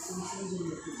 It's an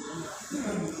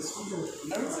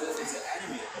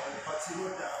anime.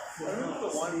 I remember the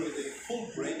one where they pulled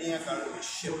Brainiac out of his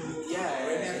ship.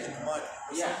 Brainiac in mud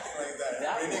or something like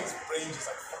that. Brainiac's brain just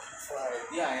like fucking fried.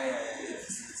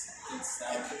 It's I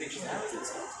think Shazam?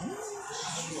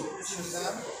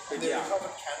 They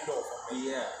recovered Kando from it.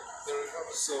 Yeah. They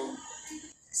recovered. So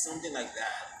something like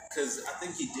that, because I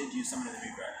think he did use some of the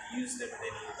movie, right? He used them and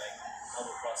then he like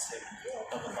double crossed them.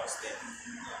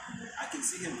 I can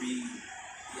see him being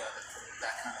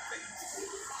that kind of thing.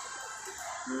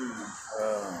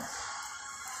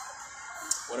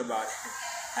 What about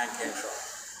Hank Henshaw?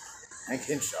 Hank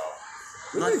Henshaw.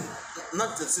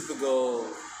 Not the Supergirl,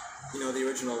 the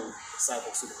original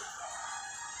Cyborg Superman.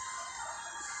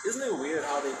 Isn't it weird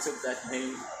how they took that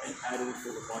name and added it for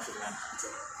the Martian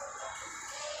Manhunter?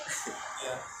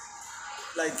 Yeah.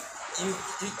 Like, you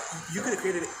could have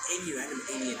created any random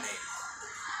alien name.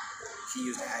 He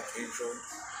used Hank Henshaw.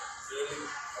 Really?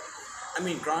 I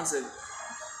mean, granted,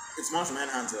 it's Martian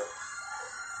Manhunter,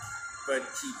 but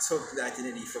he took the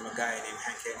identity from a guy named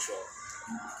Hank Henshaw.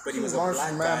 But he was a black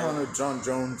Martian guy. Manhunter, John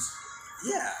Jones.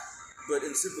 Yeah, but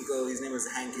in Supergirl, his name was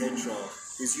Hank Henshaw,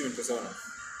 his human persona,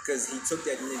 because he took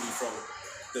the identity from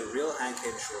the real Hank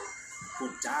Henshaw, who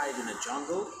died in a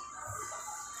jungle,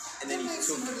 and then he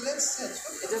took.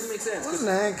 It doesn't make sense. Wasn't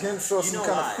Hank Henshaw some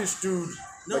kind of fish dude?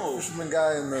 No, like fisherman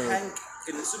guy in the. Hank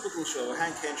in the Supergirl show,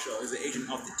 Hank Henshaw is the agent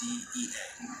of the DEA,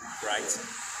 right?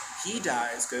 He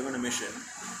dies going on a mission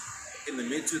in the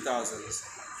mid 2000s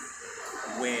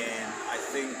when I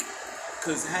think,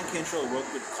 because Hank Henshaw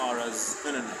worked with Kara's.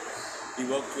 No. He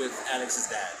worked with Alex's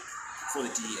dad for the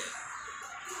DEA.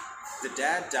 The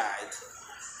dad died,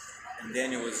 and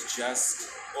then it was just,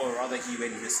 or rather, he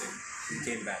went missing. He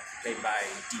came back, played by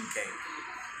Dean Cain.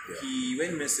 Yeah. He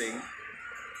went missing.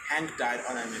 Hank died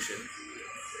on that mission,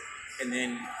 and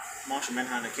then Martian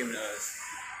Manhunter came to Earth,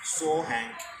 saw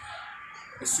Hank,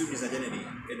 assumed his identity,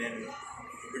 and then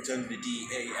returned to the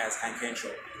DEA as Hank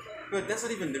Henshaw. But that's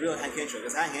not even the real Hank Henshaw,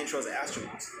 because Hank Henshaw is an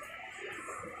astronaut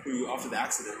who, after the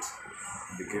accident,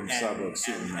 became Cyborg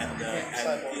Superman.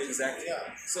 Exactly.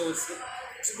 Yeah. So it's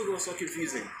Supergirl was so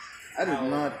confusing. I did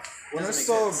not. When I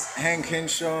saw Hank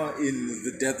Henshaw in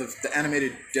the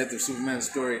animated Death of Superman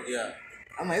story,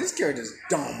 I'm like, this character's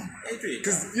dumb.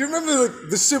 Because you remember, like,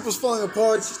 the ship was falling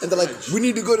apart, and they're like, we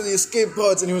need to go to the escape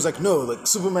pods, and he was like, no, like,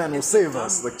 Superman will save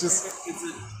us. Like, just.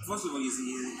 First of all, he's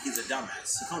a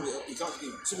dumbass.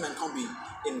 Superman can't be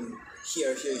in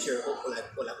here, or all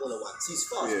at once. He's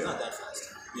fast, but not that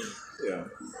fast. Yeah.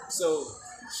 So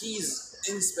he's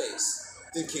in space,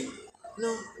 thinking,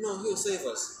 no, he'll save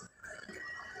us.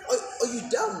 Are you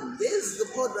dumb? There's the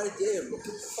pod right there. Bro,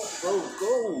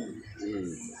 go.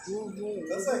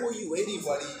 That's like, who are you waiting,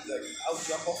 buddy? Like, I'll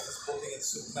jump off this building and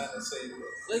Superman will save you.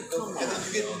 Like, come on. And then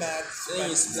you get mad. And then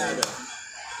you splatter.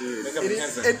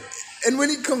 And when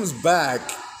he comes back,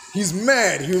 he's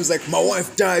mad. He was like, my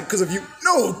wife died because of you.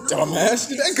 No, dumbass.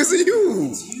 She died because of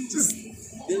you. Just.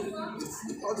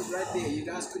 The pod is right there. You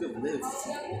guys could have lived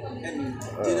and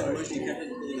did a much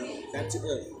independent, back to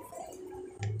Earth.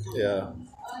 Yeah.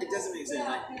 It doesn't make sense.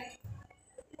 Like,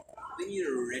 they need a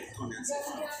retcon and stuff.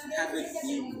 Have it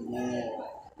be more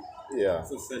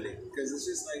fulfilling. Because it's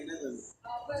just like,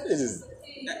 it is.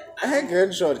 Hank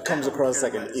Henshaw comes across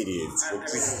like an idiot.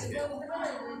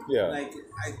 Like,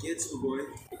 I get Superboy,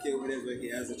 okay, whatever, he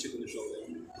has a chip on the shoulder.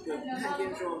 But Hank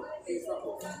Henshaw, hey, fuck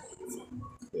off.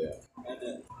 Yeah.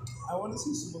 I want to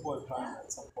see Superboy Prime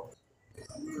at some point.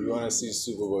 You want to see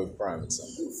Superboy Prime at some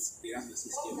point? Yeah, I want to see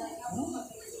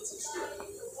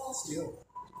Steel.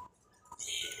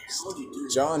 How would you do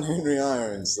it? John Henry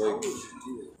Irons. How Like, would you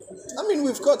do it? I mean,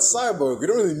 we've got Cyborg. We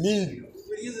don't really need.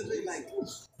 But here's the thing, like,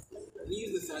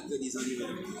 leave the fact that he's not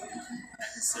even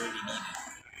necessarily needed.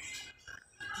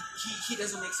 He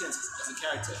doesn't make sense as a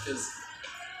character because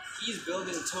he's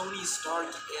building Tony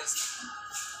Stark-esque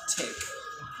tech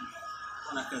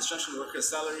on a construction worker's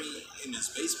salary in his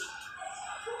basement.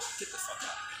 Get the fuck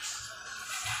out of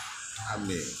here. I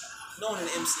mean, No one in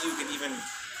the MCU can even.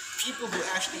 People who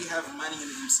actually have money in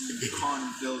the MCU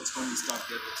can't build Tony Stark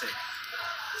level tech.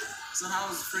 So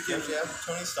how's freaking. You have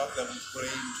Tony Stark level brain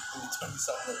and Tony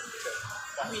Stark level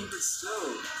tech. I mean, but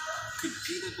still, could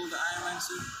Peter build the Iron Man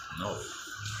suit? no.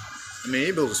 I mean,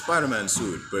 he built a Spider-Man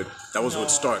suit, but that was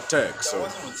with Stark Tech. That So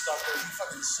wasn't with Stark, but he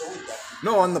fucking sold that.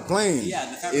 no, on the plane. Yeah,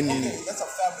 the fact. In, Okay, that's a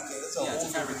fabricator. That's a Yeah, it's a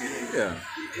whole fabricator. yeah,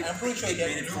 And I'm pretty sure It he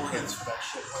made had it for blueprints him. for that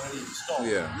shit already installed.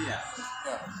 yeah. Yeah.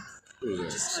 Yeah. Who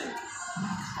was Just that? like.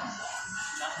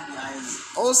 John Henry Irons.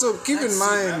 Also, keep That in suit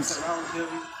mind. wraps around him,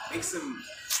 makes him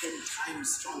 10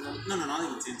 times stronger. No, not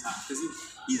even 10 times, because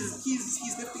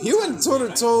he's lifting. He went tons, toe to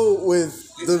right? toe with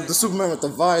the Exactly. Superman with the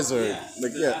visor. Yeah,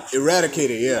 Like, the yeah, actual-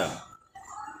 eradicated, yeah.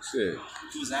 Shit.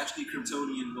 He was actually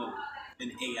Kryptonian, well,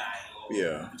 an AI or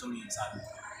Yeah. Kryptonian cyber.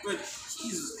 But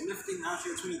he's lifting out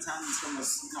here 20 tons from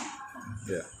us. Come on.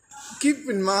 Yeah. Keep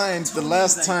in mind the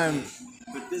last time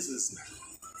But this is.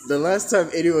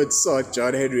 anyone saw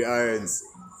John Henry Irons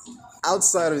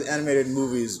outside of the animated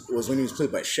movies was when he was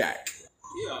played by Shaq.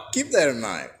 Yeah. Keep that in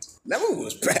mind. That movie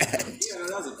was bad. Yeah,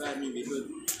 that was a bad movie, but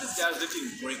this guy's lifting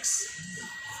bricks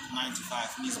 9 to 5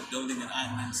 and he's building an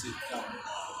Iron Man suit.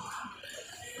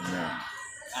 Yeah.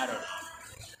 I don't know.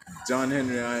 John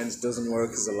Henry Irons doesn't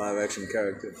work as a live action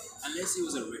character. Unless he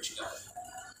was a rich guy.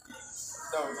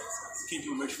 That would make sense. Came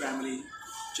from a rich family,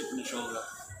 chip in the shoulder,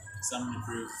 something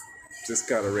improved. Just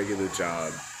got a regular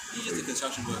job. He's just a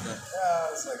construction worker. Yeah,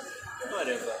 it's like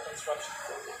Whatever. construction.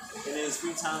 In his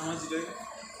free time, what's he doing?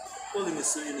 Building a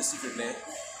suit in a secret lair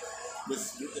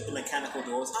with the mechanical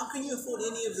doors. How can you afford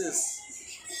any of this?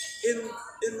 In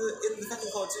the fucking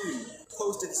cartoon,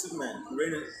 posted Superman,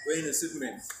 Reign of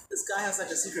Superman. This guy has like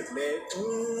a secret lair.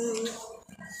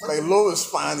 Like Lois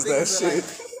finds that Things are, shit.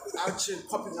 like, out here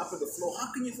popping up on the floor.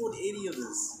 How can you afford any of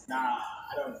this? Nah,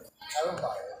 I don't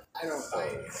buy it. I don't buy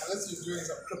it. Unless you're doing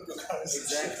some cryptocurrency.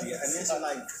 Exactly. shit. Unless you're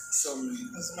like some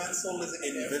This man's soul is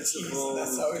invincible.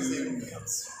 That's how his goon. name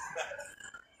becomes.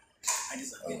 I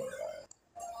just don't get it.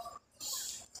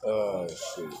 Oh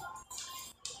shit.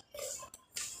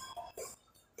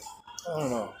 I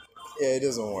don't know. Yeah, it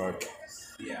doesn't work.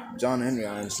 Yeah. John Henry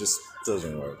Irons just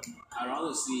doesn't work. I'd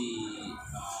rather see.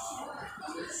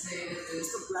 What's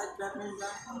the Black Batman guy?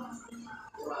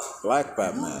 Black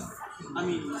Batman. I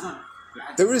mean, he's not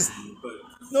Black There is- Batman, but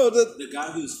No, the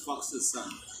guy who's Fox's son.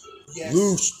 Yes.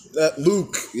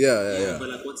 Luke. Yeah. But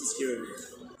like, what's his hero name?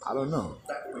 I don't know.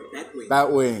 Batwing.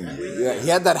 Batwing. Yeah, he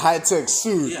had that high tech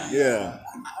suit. Yeah. Yeah.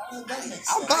 That makes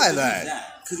I'll sense. buy that.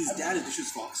 Because his dad is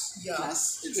Lucius Fox. Yeah.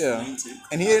 Plus, it's Yeah. romantic.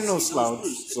 And he ain't no Plus, he knows slouch.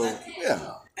 Bruce. So Exactly.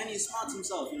 yeah. And he's smart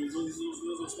himself. He's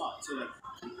also smart. So like,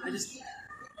 I just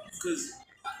because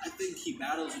I think he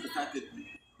battles with the fact that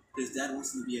his dad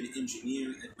wants him to be an engineer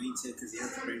at Wayne Tech because he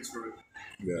has the brains for it.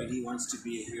 Yeah. But he wants to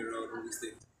be a hero and all these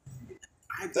things.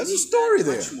 I There's a believe story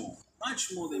that there. much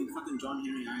more than fucking John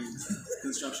Henry Irons,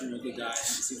 construction worker guy, had a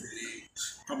secret day,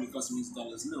 probably cost millions of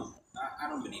dollars. No, I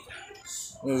don't believe that.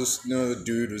 The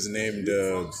dude was named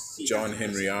John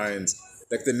Henry Irons.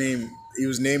 Like the name, he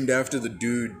was named after the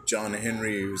dude John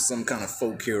Henry, who was some kind of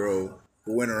folk hero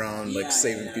who went around like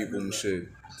saving Yeah, people and remember. shit.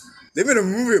 They made a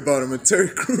movie about him with Terry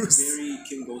Crews. Very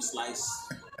Kimbo Slice,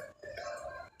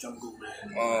 Jungle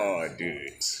Man. Oh,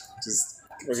 dude, just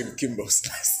fucking Kimbo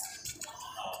Slice.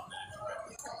 Oh man,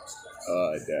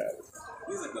 Oh, damn.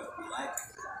 he's like a black.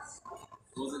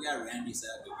 What was the guy Randy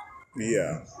Savage?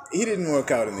 Yeah, he didn't work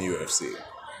out in the UFC.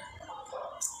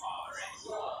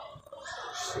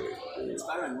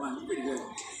 Spider-Man 1, he's pretty good.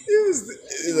 It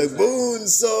was like bone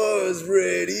saws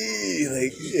ready.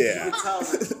 Like You yeah, could tell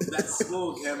that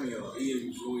small cameo, he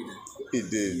enjoyed it. he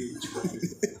did. He enjoyed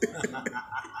it.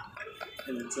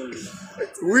 And I tell you,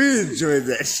 We enjoyed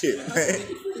that shit, man.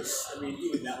 I mean,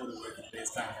 even that would have worked in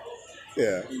today's time.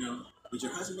 Yeah. You know, would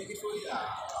your husband make it for you?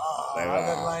 Like,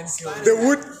 That line killed me.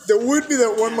 there would be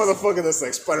that one motherfucker that's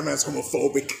like Spider-Man's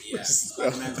homophobic. Yeah,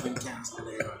 Spider-Man's been canceled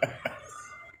there.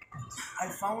 I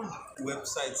found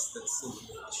websites that still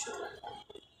do that shit.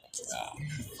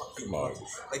 Fucking Come on.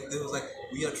 like there was like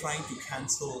we are trying to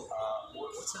cancel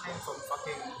what's her name from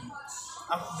fucking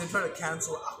they're trying to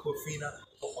cancel Aquafina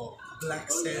or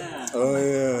Black Sand. Yeah. Oh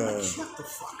yeah. Shut the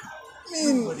fuck up. I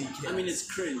mean, Nobody cares. I mean,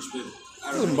 it's cringe, but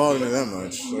It doesn't bother me that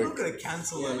much. You're not Like, gonna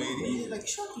cancel a lady. Like,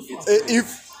 shut the fuck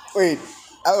if wait,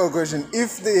 I have a question.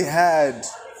 If they had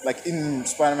like in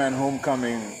Spider-Man: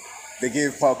 Homecoming, they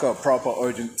gave Parker a proper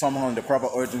origin, Tom Holland a proper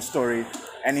origin story,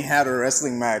 and he had a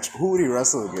wrestling match, who would he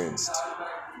wrestle against?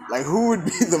 Like, who would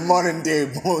be the modern day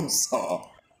Bonesaw?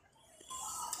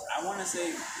 I want to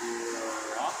say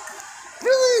Rock.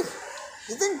 Really?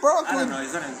 You think Brock I would? don't know.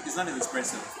 It's not as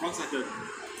expressive. Rock's like a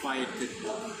quiet pit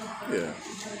bull. Yeah.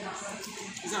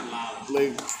 He's not loud.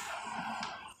 Like,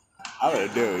 I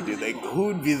don't know, dude. Like, who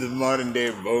would be the modern day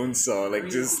Bonesaw? Like,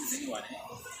 just. Think about it.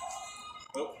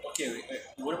 Oh, okay, wait.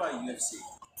 What about UFC?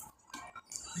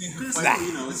 Nah.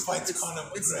 You know, it's Conor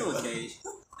still McGregor. a cage.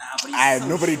 But he's so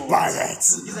Nobody short. buy that.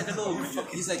 He's like a little midget.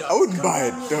 He's like I wouldn't buy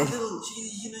it, though.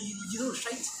 You little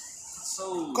shite.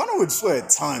 So Connor would swear a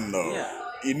ton, though. Yeah.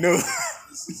 You know?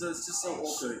 so it's just so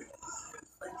awkward.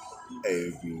 Hey,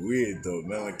 it'd be weird, though,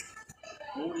 man. Like,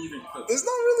 What would he even cook? there's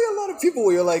not really a lot of people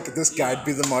where you're like, this guy'd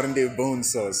be the modern day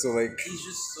Bonesaw. So, like, He's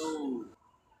just so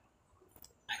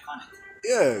iconic.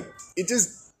 yeah, it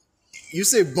just. You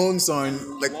say Bonesaw,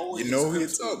 and, like, What would you know his who you're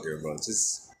script talking about.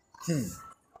 Just.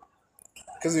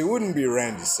 Because it wouldn't be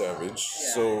Randy Savage.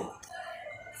 Yeah. So.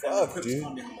 Fuck, Crips dude.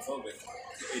 can't be homophobic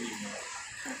anymore.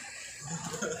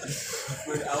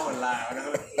 But I won't lie.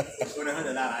 When I heard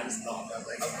the line, I just laughed. I was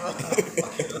like,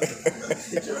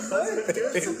 It's not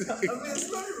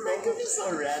it could be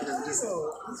so random. Just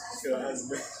your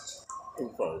husband.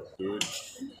 Fuck, dude.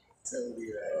 Totally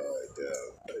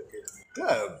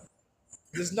God,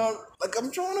 there's not like I'm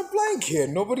drawing a blank here.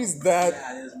 Nobody's that.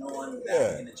 Yeah, there's no one that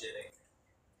Yeah. energetic.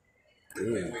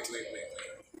 Dude. Wait.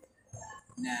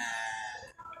 Nah.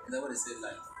 Is that what it said?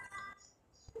 Like,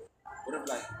 what if,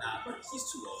 like, nah, but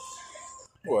he's too old.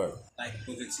 What? Like,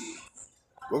 Booker T.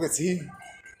 Look at he.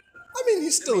 I mean,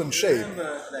 he's still in shape.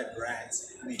 Remember that rant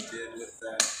we did with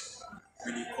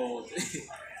when he called.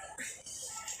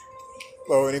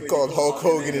 Well, when he called Hulk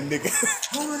Hogan a nigga.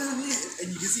 And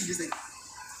you can see just like,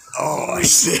 Oh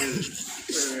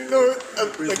shit. No,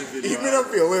 like he may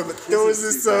not be aware, but there was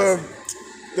this thing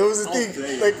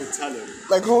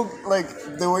like Hulk, like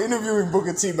they were interviewing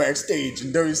Booker T backstage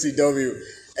in WCW,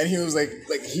 and he was like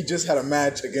he just had a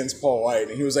match against Paul White,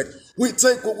 and he was like, we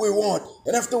take what we want,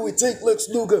 and after we take Lex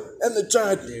Luger and the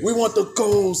Giant, we want the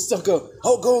gold sucker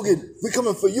Hulk Hogan. We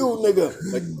coming for you, nigga.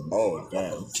 Like, oh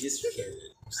damn.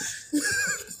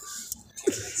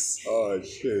 Oh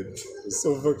shit. It's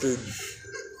so fucking.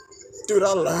 Dude,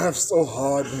 I laughed so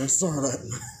hard when I saw that.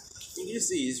 you just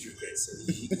see his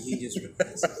regrets. He just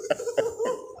regrets.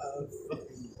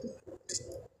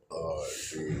 Oh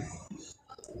dude.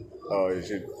 Oh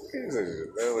shit.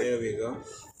 There we go.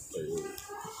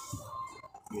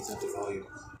 You set the volume.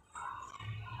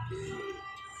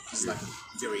 It's like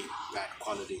very bad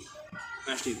quality.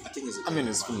 Actually, I think it's. I mean,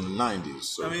 it's from the 90s,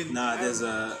 so. I mean, Nah, there's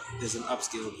an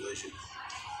upscale version.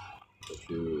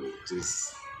 Dude,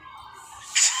 just.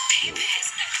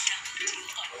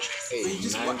 Hey, Hey,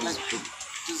 just 90s. what, like,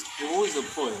 just what was the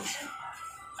point?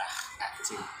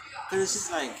 Acting. Cause it's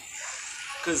just like,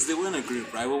 cause they were in a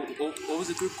group, right? What was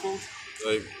the group called?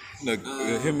 Like,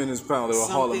 him and his pal, they were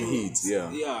Harlem Something- Heat,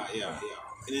 yeah. Yeah.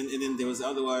 And then there was the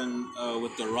other one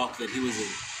with The Rock that he was in.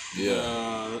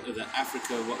 Yeah. The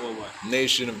Africa, what?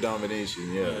 Nation of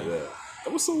Domination, yeah.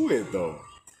 That was so weird, though.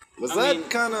 Was I that mean-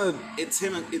 kind of. It's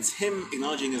him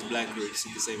acknowledging his black roots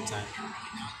at the same time.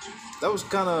 That was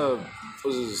kind of.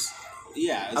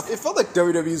 Yeah. It felt like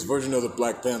WWE's version of the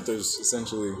Black Panthers,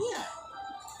 essentially. Yeah.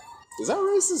 Is that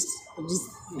racist?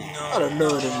 I don't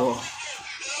know anymore.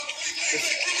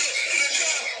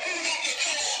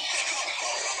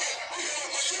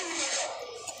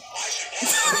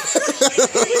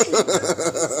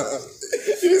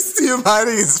 You see him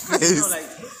hiding his You know, face. like,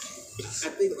 I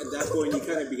think at that point he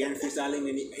kind of began freestyling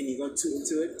and he got too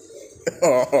into it.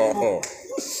 Oh,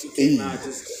 He came out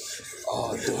just.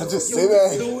 oh, did I just say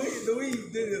that? the way he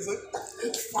did it is like,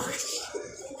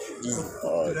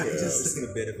 Oh, yeah. This is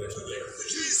a better version of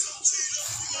it.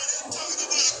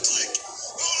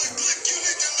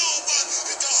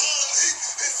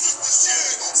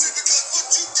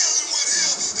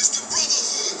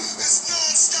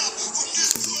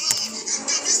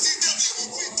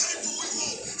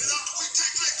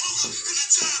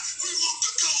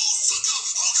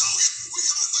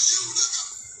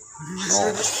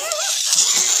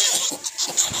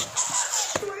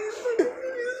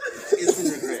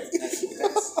 Instant regret.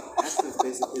 That's the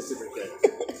basic instant regret.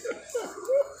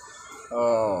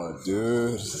 Oh,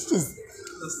 dude. It's just-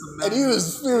 that's the man. and he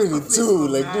was feeling it too.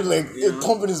 Like, dude, like, Yeah. it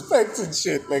pumping his pecs and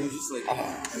shit. Like, Just like,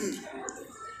 oh,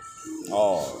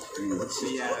 dude.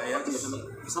 yeah, you have to be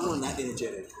someone that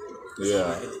energetic.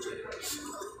 Yeah.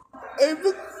 Hey,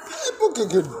 but Booker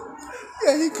could.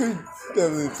 Yeah, he could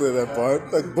definitely play that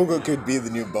part. Like Booker could be the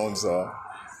new Bonesaw.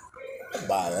 I'd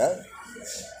buy that.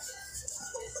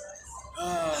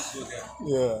 Booker.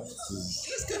 Yeah.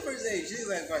 He's good for his age. He's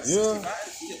like what, Yeah.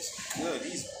 65? He looks good.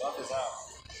 He's buff as hell.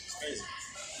 It's crazy.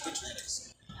 Good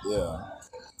genetics. Yeah.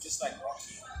 Just like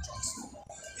Rocky Johnson.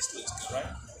 He still looks good, right?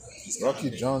 He's Rocky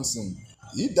Johnson.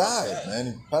 He died, man.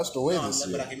 He passed away No, this but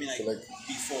year. like, I mean, like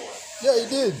before. Yeah, he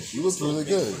did. He looked really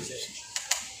Big for good. his age.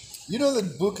 You know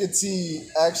that Booker T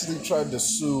actually tried to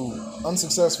sue,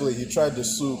 unsuccessfully, he tried to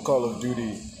sue Call of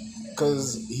Duty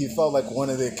because he felt like one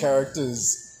of their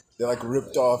characters, they like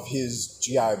ripped off his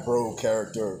G.I. Bro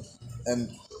character. And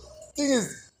thing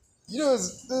is,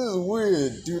 this is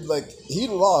weird, dude. Like, he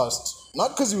lost, not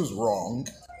because he was wrong.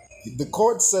 The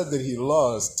court said that he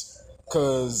lost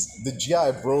because the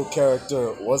G.I. Bro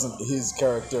character wasn't his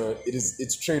character.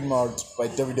 It's trademarked by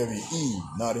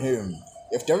WWE, not him.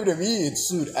 If WWE had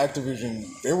sued Activision,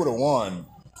 they would have won.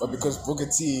 But because Booker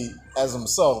T, as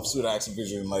himself, sued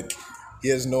Activision, like, he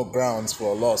has no grounds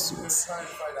for a lawsuit.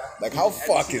 Like, how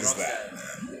fuck is that,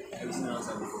 man? Have you seen the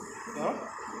Rockstar before? Huh?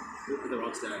 Look at the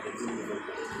Rockstar. They're beautiful.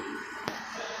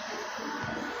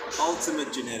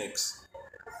 Ultimate genetics.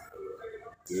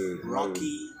 Dude,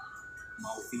 Rocky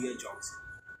Malvia Johnson.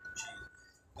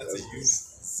 That's a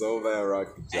use. so bad,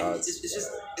 Rocky And Johnson.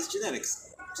 it's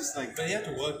genetics. Just like But you have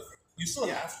to work. You still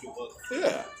have to work.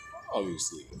 Yeah,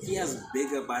 obviously. he has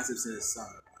bigger biceps than his son.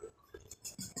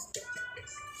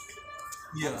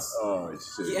 Yes. Oh, He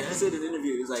shit. actually said in an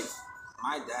interview, he was like,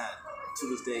 my dad, to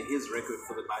this day, his record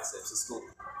for the biceps is still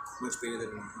much bigger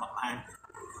than mine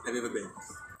have ever been.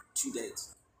 2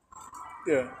 days.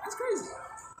 Yeah. That's crazy.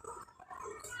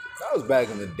 That was back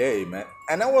in the day, man.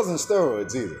 And that wasn't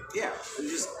steroids either. Yeah. It's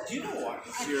just, Do you know what?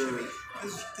 You're-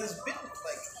 There's been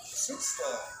like since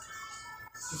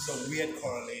there's a weird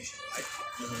correlation, right?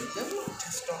 The level of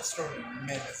testosterone in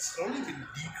men has slowly been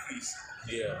decreasing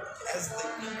yeah. as the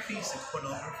increase in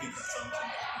pornography consumption.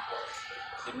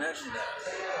 Imagine that.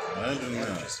 Imagine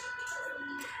that.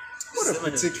 What a Seven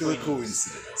in particular 20s.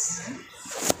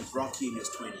 coincidence. Rocky in his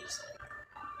 20s.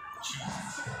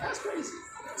 That's crazy.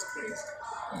 That's crazy.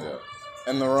 Yeah.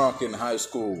 And The Rock in high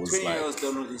school was 20-year-olds like...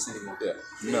 don't know this anymore. Yeah.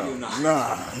 They No. do not.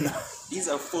 Nah. These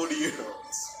are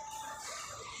 40-year-olds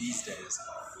these days.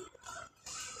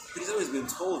 But he's always been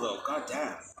told though,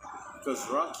 goddamn, because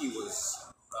Rocky was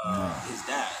his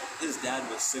dad. His dad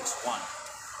was 6'1".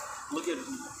 Look at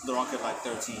The Rock at like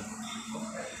 13.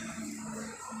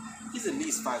 He's at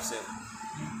least 5'7".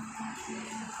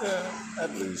 Yeah,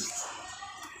 at least.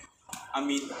 I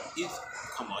mean,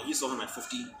 come on, you saw him at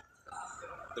 15.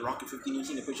 The Rock at 15, you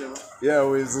seen a picture of him? Yeah,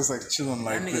 where he's just like chilling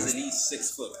like That nigga's this. at least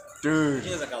 6 foot. Dude.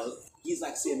 He's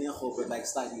like Cianejo, but like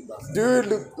slightly buff. Dude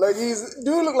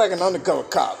look like an undercover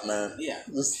cop, man. Yeah.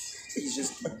 Just, He's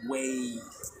just way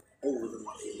older than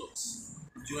what he looks.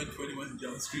 Join 21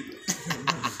 Jump Street.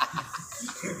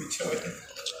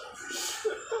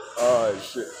 oh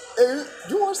shit. Hey,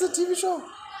 do you watch the TV show?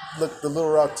 Look, the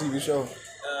Little Rock TV show.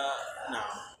 No.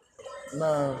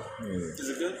 No. Is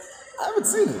it good? I haven't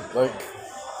seen it. Like,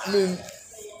 I mean,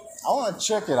 I want to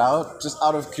check it out just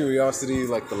out of curiosity,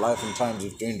 like the life and times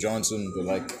of Dwayne Johnson, but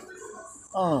like,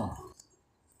 I don't know.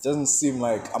 Doesn't seem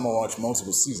like I'm gonna watch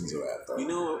multiple seasons of that, though. You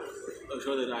know, a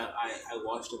show that I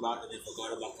watched about and then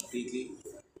forgot about completely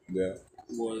Yeah.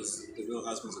 was The Real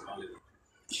Husbands of Hollywood.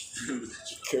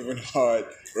 Kevin Hart,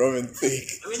 Roman Thicke.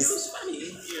 I mean, it was funny,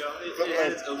 you know, it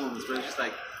had its own moments, but it's just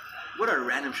like, what a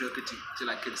random show to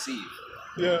like conceive.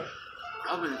 Yeah.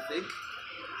 Robin Thicke,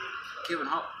 Kevin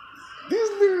Hart, These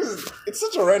niggas, it's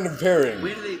such a random pairing.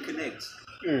 where do they connect?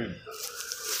 Dude.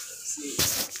 See,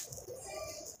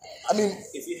 I mean,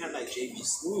 if you had like JB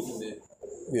Smooth in there,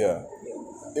 yeah,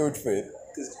 it would fit.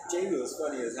 because JB was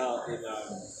funny as hell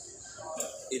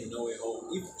in No Way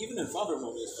Home. Even in Far From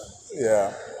Home, it was funny.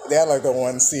 Yeah. They had like the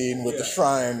one scene with the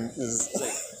shrine. Is It's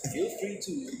like, feel free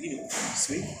to, you know,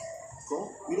 swing, go.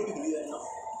 We don't need to do that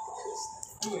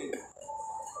now. Wait.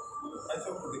 I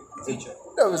thought with the teacher.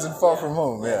 that was in Far From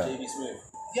Home, yeah. JB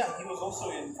Smith. Yeah, he was also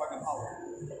in fucking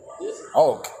Howard.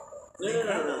 Oh, okay.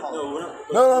 No, we're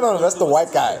not. No, that's the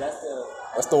white guy. That's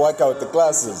That's the white guy with the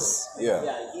glasses. Yeah.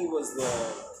 Yeah, he was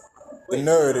the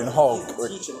nerd in Hulk. He's the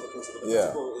teacher of the principal. The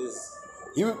Yeah. principal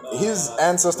is His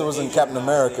ancestor was in Captain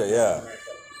America, yeah. That's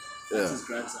Yeah. his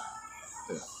grandson.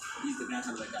 He's the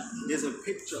grandson of that guy. There's a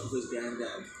picture of his granddad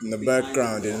In the behind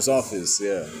background in his office,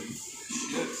 yeah.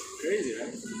 Crazy,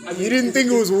 right? I mean, You didn't think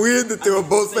it was weird that they were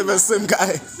both the same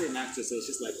guy? It's the same actor, so it's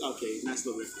just like, okay, nice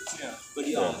little reference. Yeah.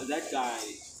 But that guy,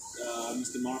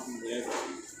 Mr. Martin, whatever,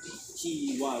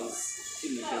 he was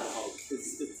in the Incredible Hulk.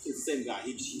 It's the same guy.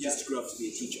 He just grew up to be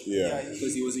a teacher. Yeah.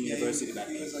 Because he was in university back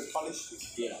He then. was a college student.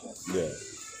 Yeah. Yeah.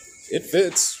 It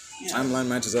fits. Yeah. Timeline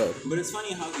matches up. But it's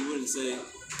funny how he wouldn't say,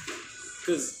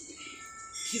 because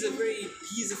he's a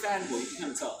fanboy, you can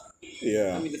kind of tell.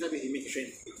 Yeah. I mean, the fact that he made a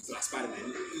train like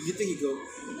Spider-Man, you think he'd go,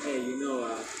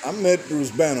 hey, I met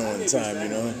Bruce Banner one Bruce time,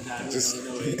 Banner one time, Just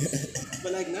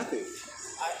but like nothing.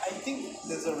 I think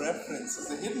there's a reference,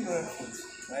 there's a hidden reference,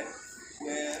 right?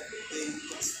 Where they,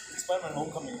 Spider-Man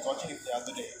Homecoming, I was watching it the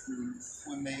other day.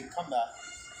 When they come back,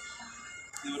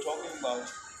 they were talking about,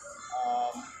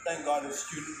 thank God a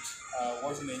student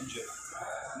wasn't injured.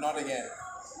 Not again.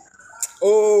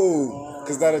 oh,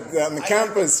 because that on the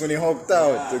campus when he hulked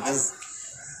out, it just.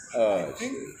 I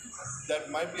think that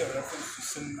might be a reference to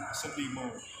Cindy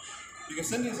Moon. Because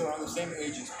Cindy is around the same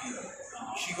age as Peter.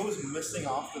 She goes missing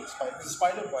after the spider. Because the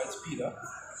spider bites Peter,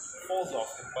 falls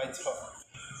off, and bites her.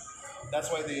 That's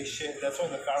why they share. That's why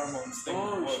the pheromones thing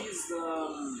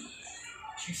works.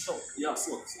 She's Silk. Yeah,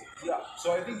 Silk. Yeah.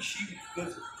 So I think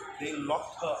because they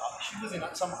locked her up. She was in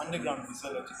some underground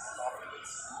facility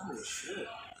afterwards. Oh shit.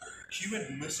 She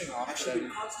went missing after Actually,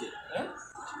 that. caused it. Yeah?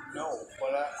 No,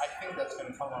 but I think that's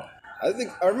gonna come up.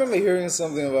 I remember hearing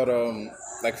something about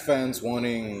like fans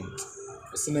wanting,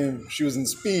 what's the name? She was in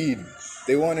Speed.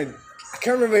 They wanted, I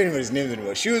can't remember anybody's name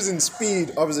anymore. She was in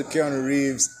Speed opposite Keanu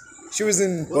Reeves. She was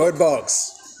in Bird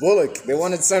Box. Bullock. They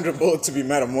wanted Sandra Bullock to be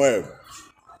Madam Web.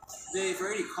 They've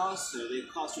already cast her. They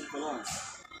cast her for Lawrence.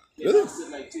 They Really? cast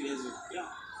it like 2 days ago. Yeah.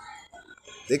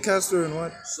 They cast her in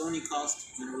what? Sony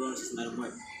cast Jennifer Lawrence as Madam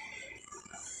Web.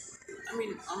 I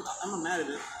mean, I'm not mad at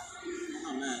it.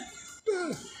 I'm not mad.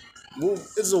 Yeah. Well,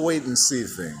 it's a wait and see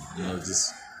thing.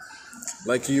 Just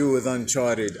like you with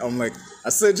Uncharted. I'm like, I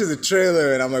sent you the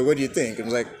trailer and I'm like, what do you think? And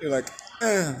you're like,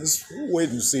 just wait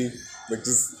and see. Like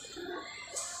just.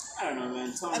 I don't know,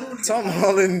 man. Tom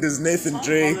Holland is Nathan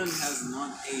Drake. Tom Holland has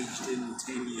not aged in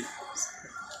 10 years.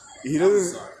 He I'm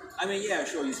doesn't. sorry. I mean, yeah,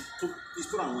 sure, he's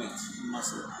put on weight,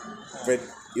 muscle. But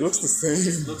he looks the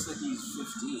same. Looks like he's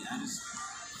 15.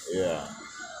 Yeah.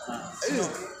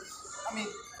 I mean,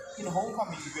 in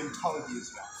Homecoming, you can tell he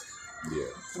is young. Yeah.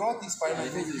 Throughout these Spider-Man I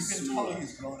think movies, he's you can tell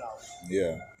he's grown out.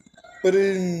 Yeah.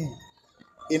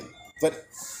 But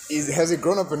has he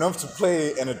grown up enough to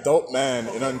play an adult man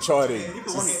in Uncharted?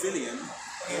 People want Fillion.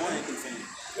 They want Nathan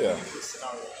Fillion. Yeah. This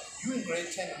scenario. You in grade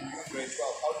 10 and you in grade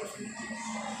 12, how different is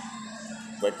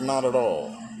it? Like not at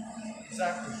all.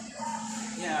 Exactly.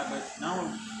 Yeah, but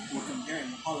now we're comparing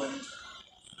Holland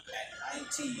at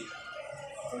 19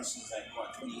 versus like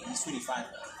what, 20? He's 25.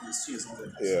 He's 2 years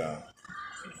older. Yeah.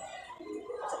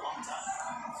 That's a long time.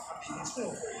 I mean, he's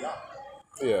still very young.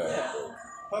 Yeah. Yeah.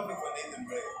 Perfect for Nathan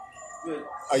Drake. Good.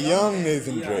 A young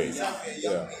Nathan Yeah, Drake. Exactly, a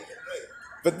young Yeah. Nathan Drake.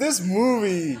 But this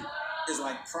movie, It's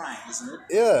like prime, isn't it?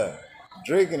 yeah,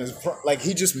 Drake and his like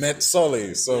he just met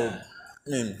Sully, so Yeah. I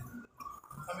mean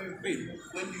I mean, Wait,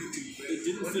 when do you think Drake?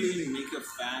 didn't when do you Fillion make a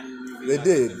fan movie? they like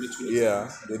did, in the mid-20s?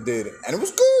 yeah, they did, and it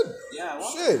was good. Yeah,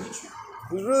 well, Shit,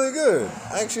 it was really good.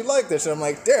 I actually liked that shit. I'm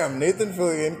like, damn, Nathan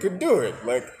Fillion could do it.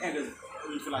 Like, yeah, because I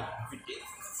mean,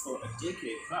 for a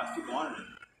decade plus, people wanted him.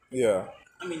 yeah,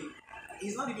 I mean,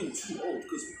 he's not even too old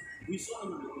because we saw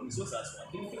him in the Suicide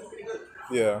Squad. He was pretty good.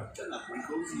 yeah. He had enough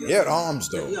wrinkles. He had arms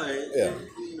though. Yeah.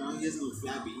 You know, he doesn't look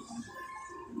flabby.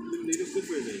 They look good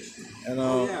for his age. And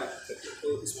Oh yeah.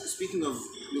 Speaking of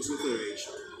looks good for their age,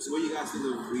 so what do you guys think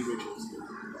of Reed Richards?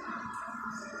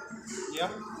 Yeah.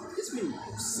 It's been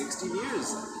 16 years.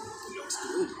 He looks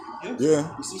good.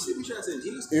 yeah, You see Sidney Chastain,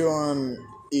 he looks good.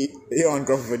 Ewan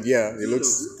Crawford, yeah, he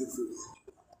looks good for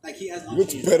like he has not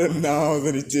looks changed better much. now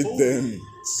than he did then.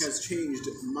 Has changed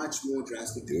much more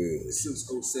drastically Yeah. since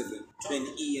 07 than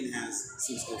Ian has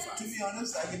since 05. To be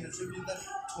honest, I can attribute that to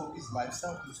Toby's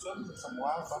lifestyle. He's talking some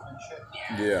wild fucking shit.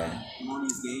 Yeah,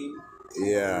 Molly's game.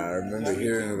 yeah, I remember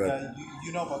hearing about.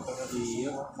 You know about the reference Yeah.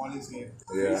 to Molly's game.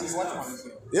 Yeah. You watch Molly's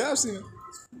game. Yeah, I've seen it.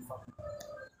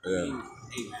 I Yeah. mean,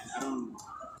 hey man,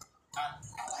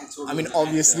 I totally I mean, get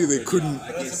obviously they but couldn't- yeah,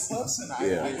 I But as guess. a person,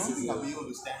 Yeah. I don't think I'll be able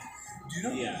to stand. Do you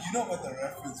know? Yeah. You know about the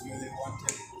reference where they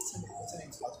wanted what's the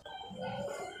name's husband?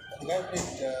 The guy who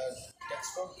played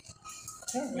Dexter.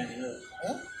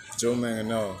 Huh? Joe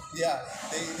Manganiello. Yeah,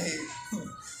 they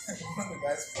one of the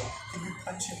guys go, "Can we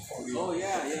punch him for you?" Oh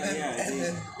yeah, yeah, And yeah.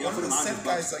 then They one of offered the him set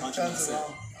guys $100 like punch him turns set.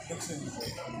 around, looks at him, he's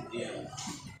like, Yeah.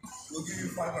 "We'll give you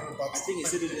 $500." I think he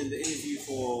said it in the interview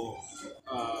for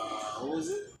what was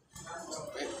it?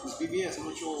 It was BBS. I'm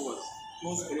not sure what it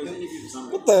was. It was an interview for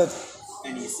somebody, What the?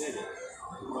 and he said it.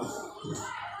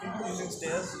 People using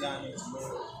stairs, yeah, I need to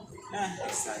know.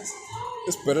 Exciting.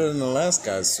 It's better than the last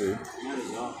guy's suit. Not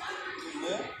at all.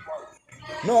 Yeah.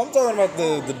 No, I'm talking about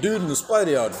the dude in the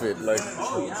Spidey outfit. Like,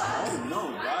 Oh yeah. Oh no.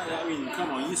 I mean, come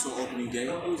on. You saw opening day.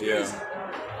 It was crazy.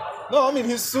 no, I mean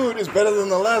his suit is better than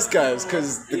the last guy's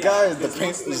because the guy, the there's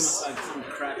paint no slim is. like some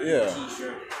crappy Yeah.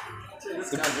 t-shirt.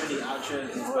 This guy's really out here in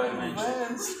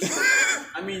Spider-Man shit.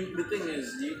 I mean, the thing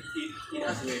is, he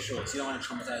has to wear shorts. You don't want to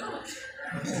traumatize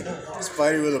him.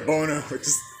 Spidey with a boner, which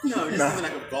is No, just nah. something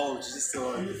like a bulge, just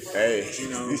so Hey,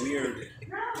 weird.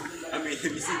 I mean,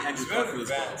 have you seen Andrew Garfield's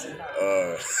bulge?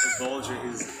 uh, The bulge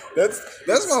is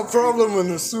that's my problem when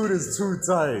the suit is too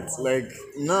tight. Like,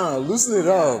 nah, loosen it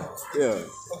up. Yeah,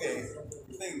 Okay,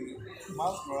 the thing,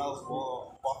 Miles Morales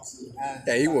wore boxes and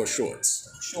yeah, he wore shorts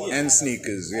shorts and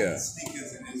sneakers. Yeah,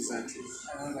 sneakers in his sandals.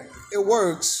 And I'm like, it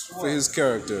works for his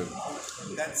character.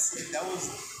 that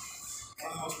was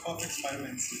one of the most perfect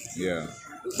Spider-Man scenes. Yeah,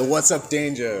 the what's up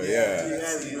danger. You Yeah,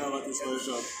 guys know about this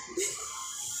Photoshop.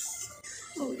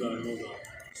 Oh god, hold on.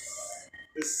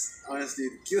 This honestly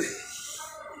kill.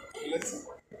 Let's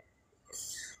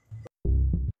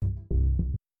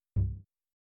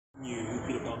New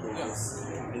Peter Parker was,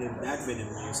 and then that Venom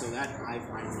knew, so that hive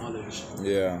mind knowledge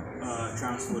yeah.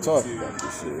 transferred Talk to about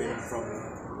this the Venom from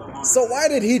the Haunted. So why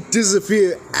did he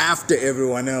disappear after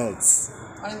everyone else?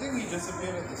 I think he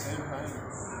disappeared at the same time.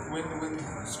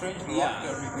 When Strange locked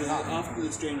Yeah, everything the, up. after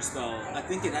the strange spell, I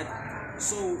think it had.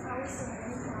 So,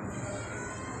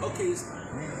 okay, he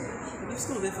was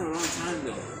still there for a long time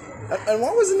though. And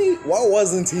why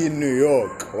wasn't he in New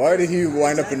York? Why did he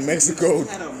wind up in Mexico? He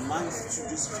had a month to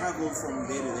just travel from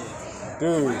there to there.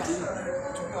 Dude,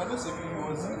 To be honest, if he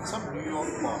was in some New York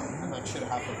bar and that shit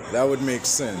happened, that would make Yeah,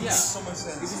 sense. so much if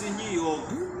sense. he's in New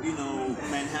York,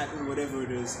 Manhattan, whatever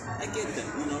it is, I get that,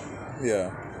 Yeah.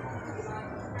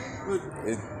 But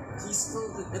It he's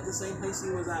still at the same place he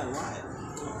was at. Why?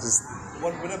 just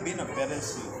What would have been a better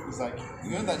scene was like,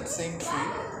 that same tree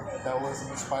that was in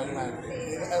the Spider-Man,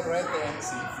 right at the end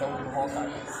scene, that was in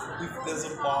Hawkeye. If there's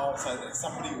a bar outside, like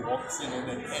somebody walks in and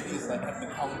then Eddie's like at the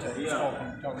counter, he's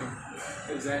talking.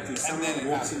 Exactly. Someone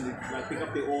walks in, like pick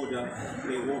up their order,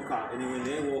 they walk out, and then when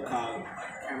they walk out,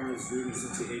 cameras zooms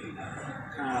into Eddie,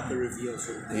 kind of like a reveal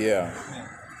sort of thing. yeah.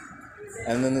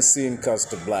 And then the scene cuts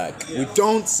to black. We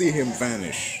don't see him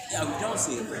vanish. Yeah, we don't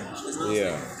see it vanish. It's not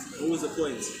Yeah. What was the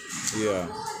point? Yeah.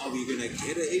 Are we gonna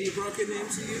get an Eddie Brock in the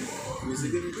MCU? Who's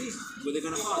it gonna be? Were they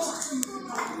gonna cast?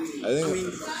 I I think.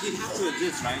 mean, you'd have to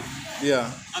admit, right?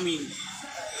 Yeah. I mean,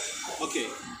 okay.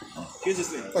 Here's the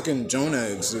thing. Fucking Jonah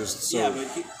exists. So. Yeah, but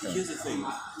here's the thing.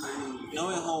 No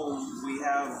Way Home, we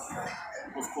have,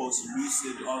 of course,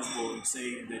 Lucid Osborne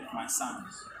saying that my son,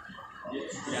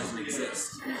 he doesn't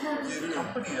exist.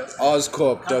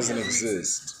 Oscorp doesn't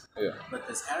exist. Yeah. But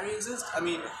does Harry exist? I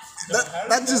mean,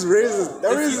 That just raises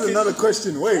another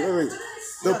question. Wait.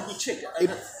 yeah, we check.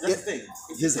 That's the thing.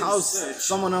 If His you house, search-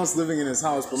 someone else living in his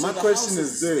house. But my the question house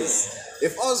is is this: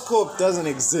 if Oscorp doesn't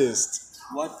exist,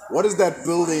 What? what is that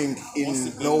building What's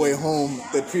in the No Way Home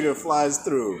that Peter flies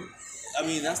through? I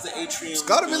mean, that's the atrium. It's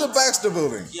gotta be the Baxter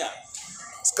building. Yeah.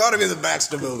 It's gotta be the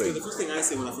Baxter So building. the first thing I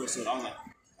said when I first saw it, I was like,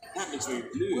 that looks very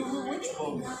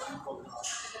blue.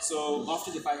 So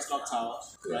after the fight Stock Tower,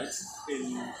 right,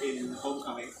 in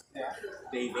Homecoming,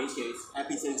 they vacate.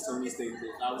 Happy thanks Tony stays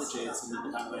out of the jets and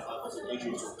then the time where I was an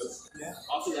Adrian Joker.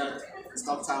 After that,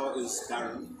 Stock Tower is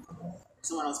barren.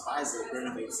 Someone else buys it,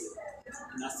 renovates it.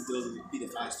 And that's the building that Peter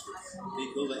flies through.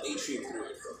 They build an atrium through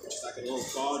it, which is like a little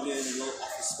garden, a little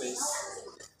office space.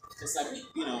 It's like,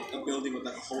 a building with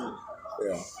like a hole in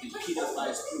it. Yeah. And Peter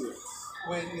flies through it.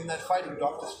 When in that fight with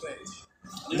Doctor Strange.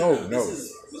 No. This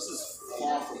is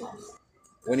far from home.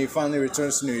 When he finally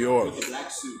returns to New York. With the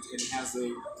black suit, and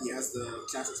he has the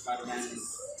classic Spider-Man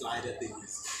glider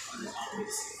things on his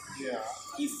arms. Yeah.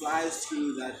 He flies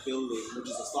through that building, which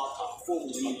is a Stock Tower,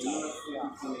 former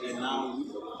Stock Tower, and now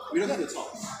we don't see the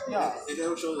top. Yeah. They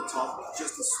don't show the top,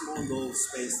 just a small little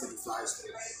space that he flies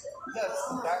through.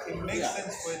 It makes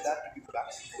sense for that to be black.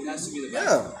 It has to be the back.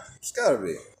 Yeah, it's gotta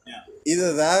be. Yeah.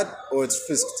 Either that or it's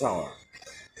Fisk Tower.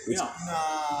 Yeah. Nah,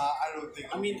 I don't think.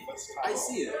 I mean, I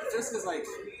see it. Just as like,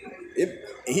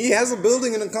 He has a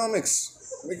building in the comics.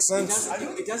 Makes sense.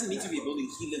 it doesn't need to be a building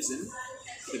he lives in.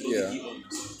 The building he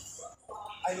owns.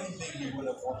 I don't think he would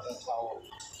have bought that tower.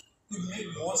 It made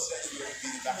more sense for it to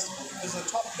be the basketball. Because the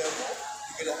top level,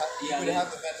 you could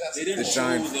have the fantastic. They didn't The show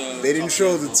giant. the They didn't top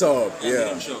show level. the top. They Yeah.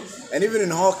 didn't show. And even in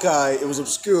Hawkeye, it was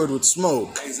obscured with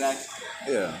smoke. Exactly.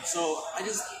 Yeah. So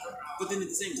but then at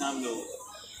the same time though,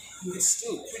 it's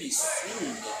still pretty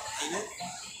soon though, ain't it?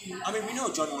 I mean, we know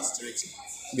John wants to direct it.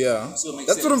 Yeah. So it makes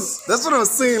That's sense. what I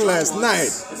was saying John last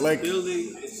wants night. Like,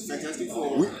 building Fantastic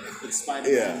Four with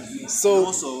Spider-Man. Yeah. So- And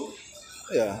also,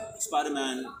 yeah.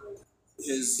 Spider-Man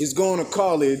he's going to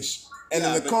college, and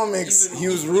in the comics, he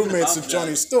was roommates with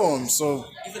Johnny Storm. So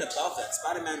even above that,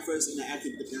 Spider-Man first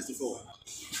interacted with the Fantastic Four.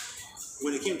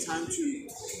 When it came time to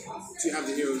have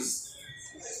the heroes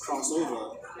cross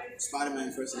over,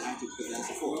 Spider-Man first interacted with the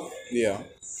Fantastic Four. yeah,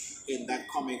 In that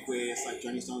comic where it's like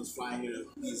Johnny Storm's flying,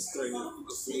 he's throwing a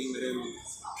flame at him,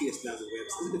 Pierce does it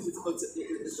webs.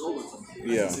 It's the old one.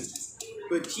 Yeah.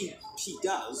 But he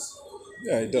does.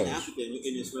 Yeah, he does.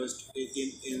 In his first,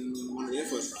 in one of their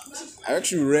first runs. I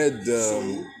actually read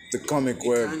the comic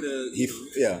where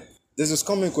there's this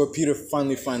comic where Peter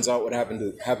finally finds out what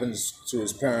happens to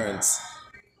his parents,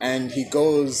 and he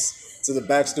goes to the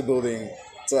Baxter Building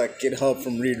to like get help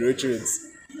from Reed Richards.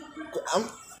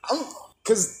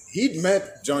 Because he'd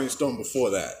met Johnny Storm before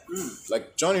that.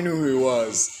 Like Johnny knew who he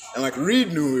was, and like Reed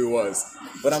knew who he was,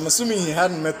 but I'm assuming he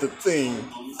hadn't met the Thing.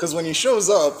 Because when he shows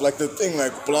up, like the Thing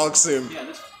like blocks him,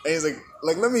 and he's like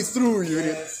let me through, you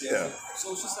idiot. Yeah.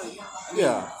 So it's just like,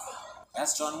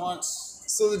 That's John Watts.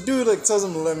 So the dude like tells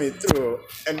him to let me through,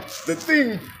 and the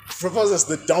Thing proposes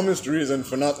the dumbest reason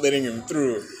for not letting him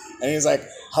through, and he's like,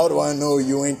 "How do I know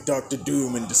you ain't Dr.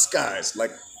 Doom in disguise?"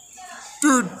 Like,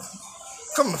 dude,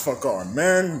 come the fuck on,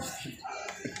 man.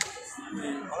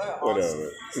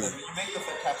 Whatever. So when you make the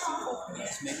Fantastic Four,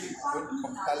 let's make it good,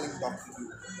 compelling Doctor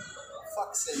Doom.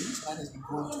 Fuck's sake, this man has been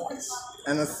grown twice.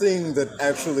 And a thing that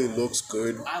actually looks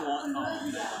good, I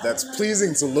want that's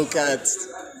pleasing to look at,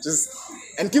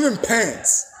 and give him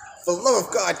pants. For the love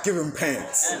of God, give him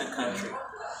pants. and a country.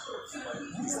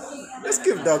 Let's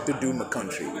give Dr. Doom a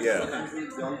country, yeah.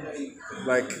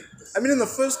 Like, I mean, in the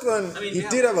first one, he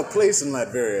did have a place in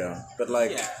Latveria, but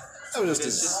like, that was just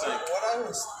his... What I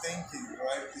was thinking,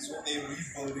 right, is when they're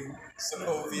rebuilding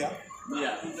Sokovia,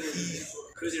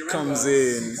 He comes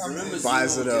in,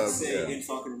 buys it up. Yeah. In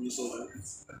Falcon and New Soldier,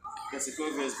 that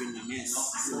Sokovia has been a mess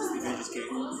since the Avengers came,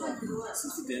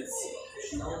 since the deaths,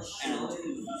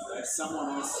 and someone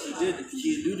else,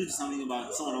 he alluded to something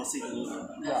about someone else taking over.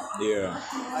 Yeah.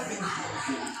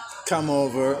 Come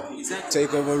over,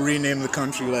 take over, rename the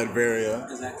country Latveria.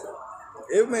 Exactly.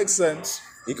 It makes sense.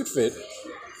 He could fit.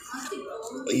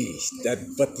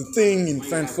 But the Thing in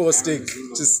Fant4stic,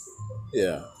 just,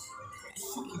 yeah.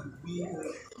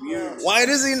 Why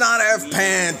does he not have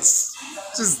pants?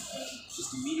 Just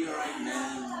Meteorite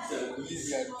Man.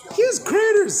 he has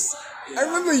craters. I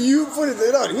remember you pointed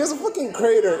it out. He has a fucking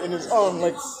crater in his arm.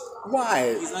 Like,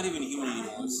 why? He's not even human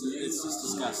anymore. It's just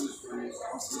disgusting.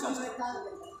 It's disgusting.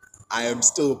 I am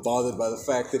still bothered by the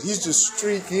fact that he's just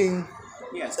streaking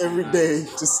Yes. every day.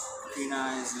 Just Green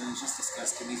eyes, and it's just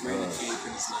disgusting. He's wearing a cape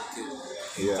and it's not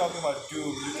good. you're talking about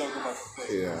Doom, you're talking about the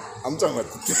Thing. yeah. I'm talking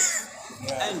about the Thing.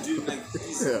 And dude, like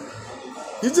Yeah.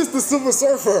 He's just the Silver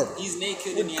Surfer. he's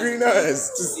naked With and he green has,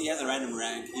 eyes. Just he has a random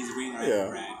rag. He's wearing a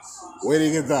random rag. where did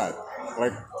he get that?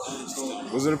 Like,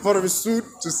 was it a part of his suit?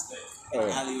 Just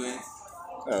Alleyway.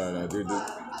 I don't know, dude.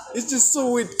 It's just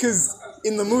so weird because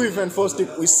in the movie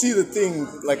Fant4stic, we see the Thing,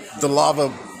 like the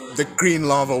lava, the green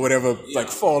lava, whatever, like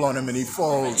fall on him and he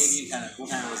falls. What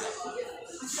kind was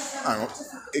that? I don't know.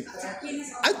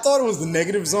 I thought it was the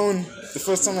negative zone the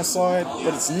first time I saw it,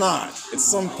 but it's not. It's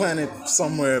some planet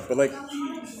somewhere, but like,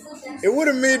 it would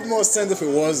have made more sense if it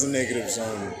was the negative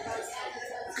zone.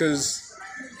 Because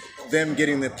them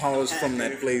getting their powers from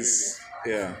that place,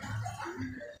 yeah.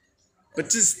 But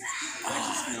just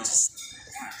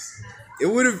it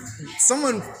would have,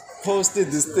 someone posted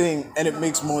this thing and it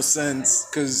makes more sense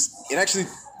because it actually,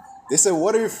 they said,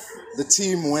 what if the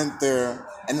team went there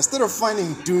and instead of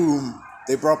finding Doom,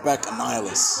 they brought back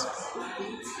Annihilus?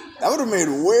 That would have made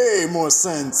way more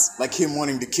sense, like him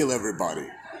wanting to kill everybody.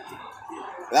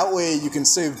 That way you can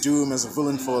save Doom as a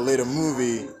villain for a later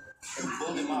movie. And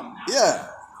build him up. Yeah.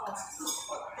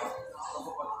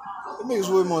 It makes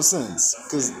way more sense.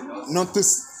 Because not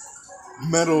this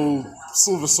metal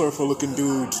Silver Surfer looking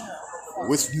dude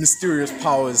with mysterious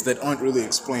powers that aren't really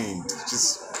explained.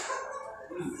 Just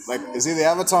like, is he the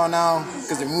Avatar now?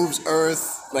 Because he moves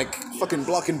Earth, like fucking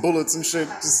blocking bullets and shit.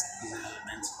 Just,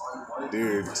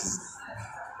 dude.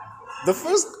 The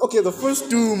first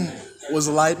Doom was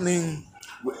lightning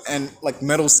and like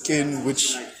metal skin,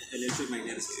 which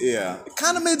yeah, it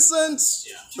kind of made sense.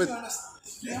 But To be honest,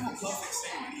 you have a perfect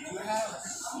statement. You have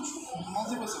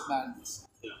Multiverse of Madness.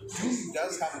 Doom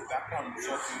does have a background in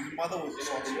sorcery. His mother was a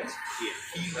sorceress.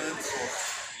 He learned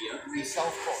sorcery. He's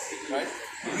self-taught, right?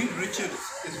 Reed Richards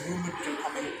is rumored to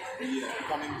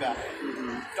coming back.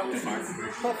 Dr. Doom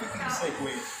perfectly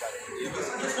segues that. Because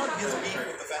it's not his beef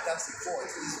with the Fantastic Four,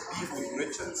 it's his beef with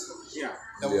Richards. Yeah.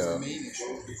 That was the main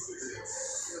issue.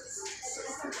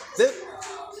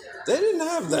 they didn't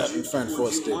have that in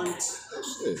Fant4stic.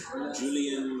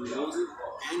 Julian, what was it?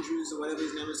 Andrews or whatever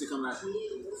his name is to come back.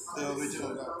 The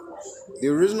original guy. The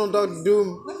original Dr.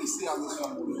 Doom, Let me see how this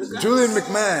one. Julian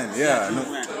McMahon. Yeah,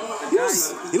 no, Man.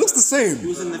 he looks the He same.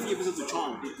 was in the few episodes of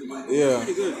Charm. Yeah.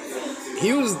 Pretty good.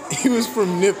 He was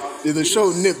from Nip, the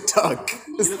show Nip Tuck.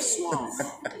 He looks suave.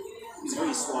 He's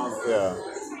very suave. Yeah.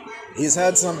 He's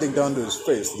had something done to his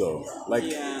face though. Like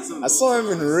Yeah, I saw him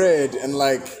in Red and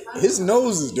like his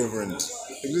nose is different.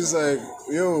 It's just like,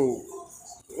 yo,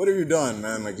 what have you done,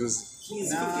 man? Like just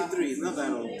He's 53. He's not that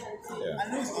old. I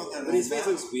know it's not that But his face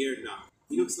looks weird now.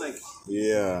 He looks like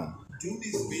yeah.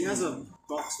 he has a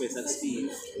box face like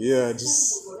Steve. Yeah,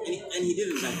 just And he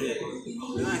didn't back then.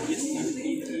 Nah, he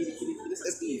looks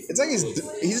like Steve. it's like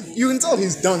he's you can tell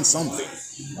he's done something.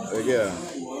 Like, yeah,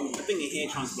 I think a hair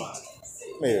transplant.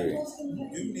 maybe.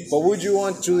 But would you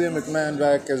want Julian McMahon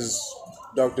back as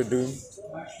Dr. Doom?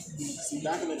 See,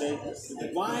 back in the day,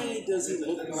 why does he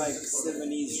look like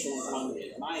 70s Sean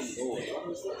Connery? My lord.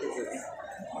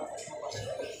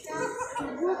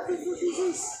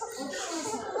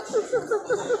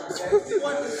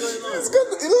 What is going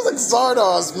on? He looks like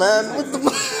Zardoz, man. With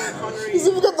the he's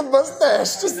even got the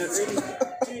mustache. In the early,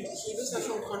 dude, he looks like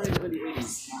Sean Connery in the early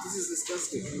 80s. This is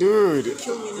disgusting. Dude,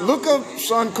 look up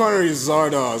Sean Connery's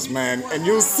Zardoz, man, and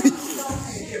you'll see.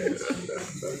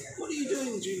 What are you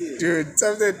doing, Julian? Dude,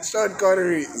 type that Sean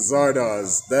Connery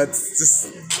Zardoz. That's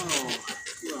just. Oh,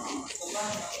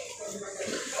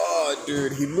 Oh,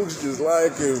 dude, he looks just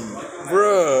like him,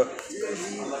 bruh.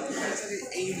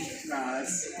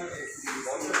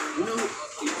 you know,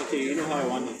 okay, you know how I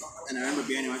want it. And I remember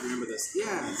Bianni might remember this.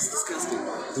 Yeah, it's disgusting. And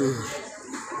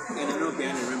I know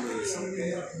Bianni remembers this.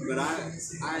 But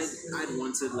I'd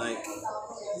wanted like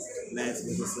Mads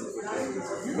Mikkelsen for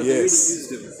him. But Yes,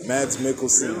 they really used him. Mads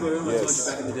Mikkelsen. Remember I told you Yes,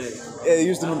 back in the day? yeah, they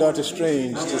used him in Doctor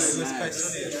Strange. Just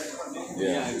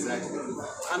Yeah, exactly.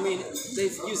 I mean,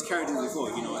 they've used characters before,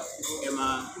 you know.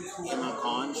 Emma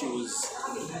Khan, she was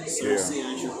Cersei,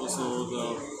 and she was also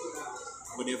the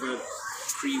whatever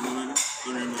Kree woman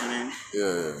on her name.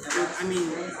 yeah. But, I mean,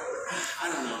 I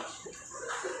don't know.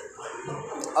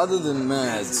 Other than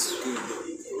Mads,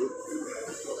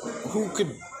 who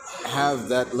could have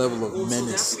that level of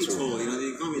menace Be to tall, him? you know.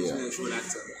 They can't be Yeah. a short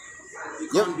actor. You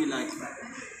Yep. can't be like.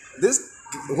 This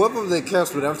whoever they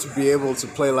cast would have to be able to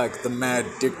play like the mad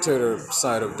dictator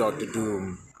side of Doctor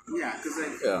Doom. Yeah, because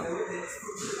like. Yeah.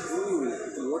 Ooh,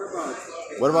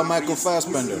 What about Michael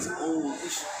Fassbender? Oh,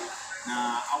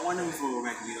 nah, I want him for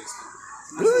Magneto.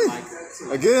 Really? Like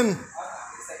that. Again?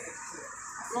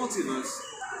 Multiverse.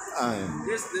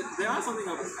 There are something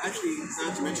actually, now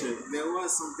that you mention it, there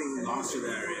was something last year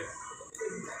there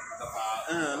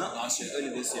about not last year, early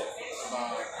this year,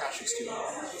 about Patrick Stewart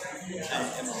and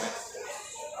Emma Webb.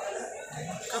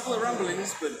 A couple of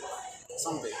rumblings, but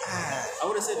something. I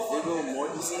would have said Viggo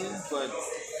Mortensen, but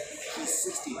he's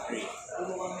 63.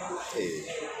 Hey,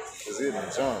 it's even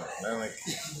John, man. Like,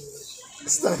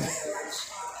 it's not.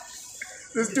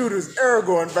 This dude was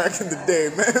Aragorn back in the day,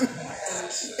 man.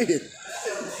 Shit.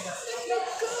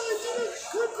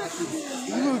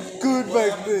 You looked good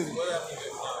back then.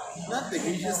 Nothing,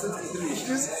 he's just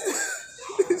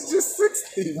 63. It's just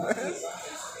 60, man.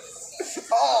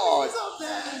 Oh, It's not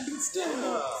bad, it's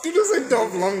still. you just like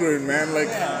Dolph Lundgren, man. Like,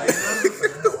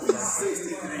 He's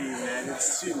 63, man.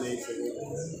 It's too late for him.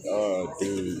 oh,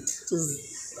 dude. Just,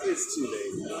 It's too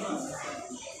late, man.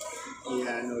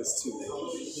 Yeah, I know it's too late.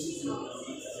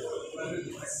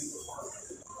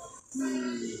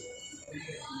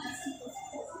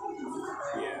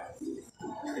 Yeah.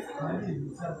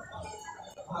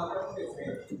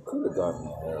 you could have gotten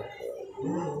a haircut.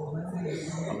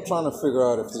 I'm trying to figure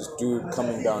out if this dude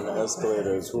coming down the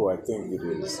escalator is who I think it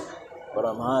is. But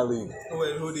I'm highly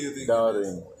Wait, who do you think?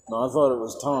 doubting. No, I thought it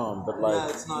was Tom, but Nah, like,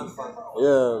 it's not fun.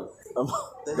 yeah, The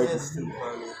like, hair's too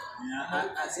curly. Yeah,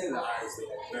 I see the eyes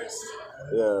though. First.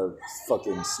 yeah,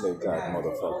 fucking snake eyed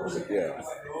motherfucker. But yeah.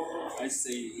 I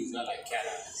say he's not like cat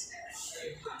eyes.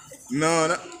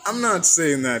 No, I'm not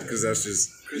saying that because that's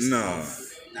just no.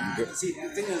 Nah, see, the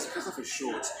thing is, Christopher's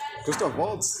short. Christoph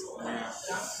Waltz. Yeah.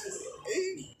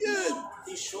 Yeah.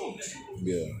 He's short.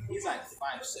 Yeah. He's like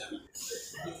 5'7".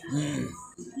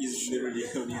 He's literally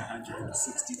only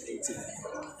 168 today.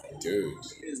 Dude,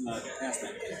 He's not past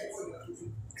that big.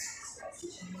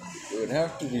 it would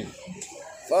have to be.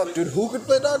 Fuck, dude, who could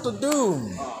play Dr.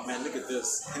 Doom? Oh man, look at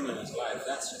this. Him and his wife.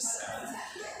 That's just sad.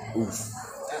 Oof,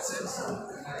 That's it.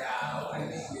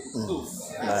 Oof.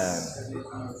 man.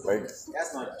 Like,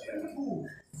 That's not good.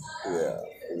 yeah.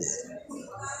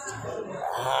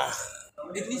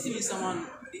 It needs to be someone.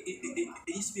 It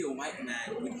needs to be a white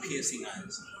man with piercing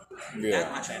eyes. That Yeah.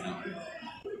 much I know.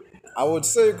 I would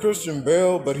say Christian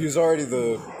Bale, but he's already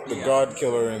the God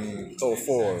Killer in Thor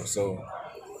 4, so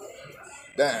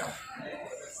damn.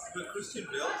 But Christian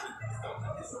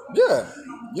Bale's Yeah,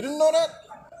 you didn't know that?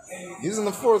 He's in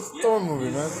the fourth Thor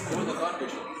movie, man.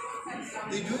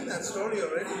 they doing that story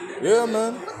already? Yeah,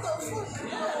 man.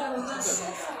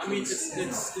 I mean,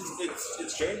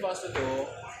 it's Jane Foster Thor,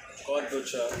 God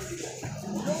Butcher, all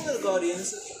the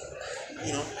Guardians,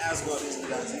 you know, as Guardians of the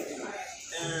Galaxy,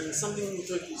 and something with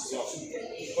Turkey as well.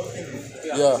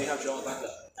 Yeah. They have Joel Butler.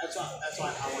 That's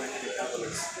why I wanted Henry Cavill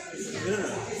as.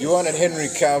 No. You wanted Henry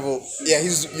Cavill. Yeah,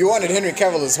 you wanted Henry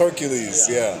Cavill as Hercules.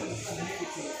 Yeah.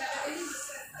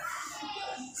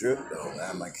 Good though,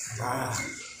 man. Like,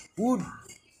 who?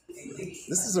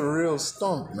 This is a real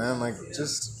stump, man. Like,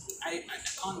 just I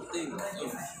can't think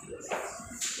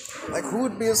of. like who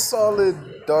would be a solid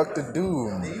Dr.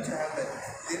 Doom? They need to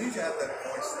have that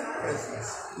voice, that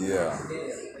presence. Yeah.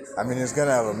 I mean, he's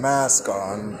gonna have a mask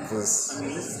on because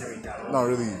not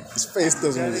really. His face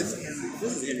doesn't really.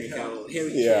 This is Henry Cavill.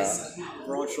 Hairy Yeah. chest,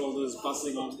 broad shoulders,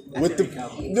 bustling on. That's With the Henry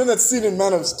Cavill. you know that scene in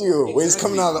Man of Steel where he's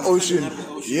coming out of the ocean. Coming out of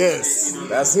the ocean. Yes, You know,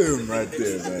 that's him right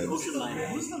there, man. Ocean liner.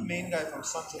 Who's the main guy from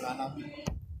Sons of Anarchy?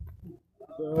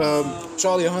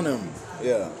 Charlie Hunnam.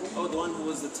 Yeah. Oh, the one who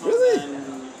was the top Really?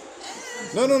 and.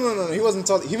 No. He wasn't.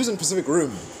 He was in Pacific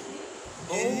Rim.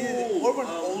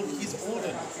 He's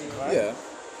older, right? Yeah.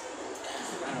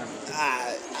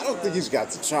 I don't think he's got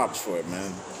the chops for it,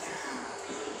 man.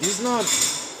 He's not.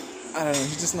 I don't know.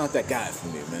 He's just not that guy for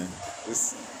me, man.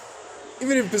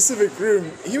 Even in Pacific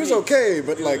Rim, he was okay,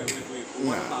 but like,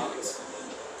 What nah. about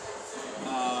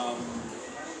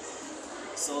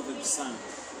Sylvan's son?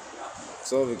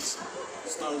 So it's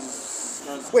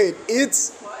Stars. wait,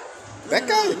 it's that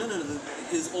guy. No.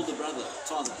 His older brother,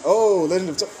 Tarzan. Oh, Legend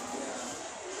of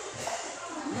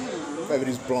Right, but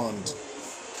he's blonde.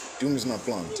 Doom is not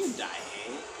blonde. Didn't die,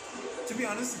 hey? To be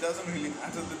honest, it doesn't really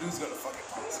matter. The dude's got a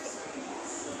fucking mask.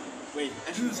 Wait,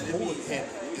 The dude's whole head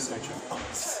is like a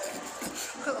mask.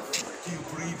 How the fuck do you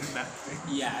breathe in that thing?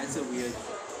 yeah, it's a weird.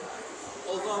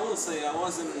 Although I will say I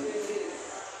wasn't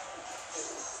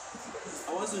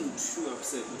too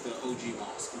upset with the OG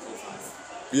mask in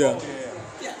 05. Yeah,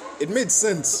 Yeah, it made the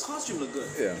sense. costume looked good.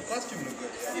 Yeah, The costume looked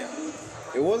good, yeah.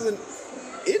 it wasn't.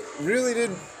 It really did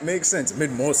make sense. It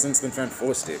made more sense than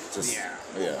Fant4stic. Just Yeah.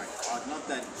 Oh yeah. my god, not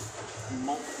that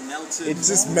melted. It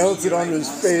just moldy, melted like, onto his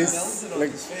monster. face. Melted on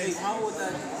Like, his Hey, face. how would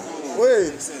that? Oh,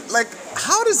 wait, makes sense. like,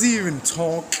 how does he even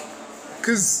talk?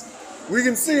 Cause we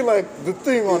can see like the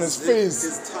thing on his face.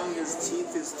 His tongue, his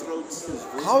teeth, his throat, his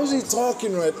voice. How is he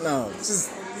talking right now? Just,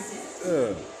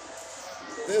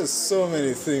 there's so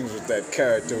many things with that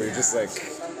character where you're just like,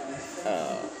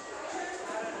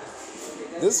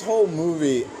 this whole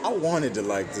movie, I wanted to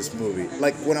like this movie.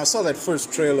 Like when I saw that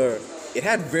first trailer, it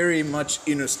had very much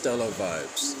Interstellar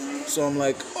vibes. So I'm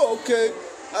like, oh, okay,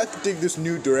 I could dig this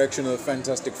new direction of the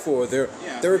Fantastic Four. They're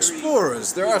very,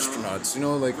 explorers, they're astronauts, you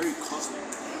know, like. Very cosmic.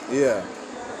 Yeah.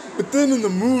 But then in the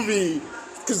movie,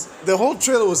 because the whole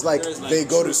trailer was like, There's, like, they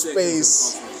go 2 to seconds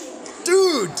space. of cosmic.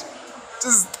 Dude!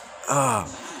 Just,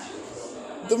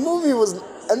 the movie was,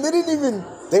 and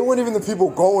they weren't even the people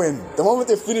going. The moment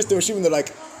they finished the machine, they're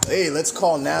like, hey, let's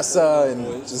call NASA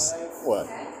and just, what?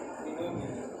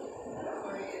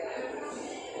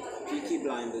 Peaky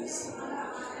Blinders.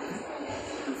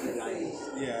 Peaky Blinders.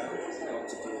 Yeah.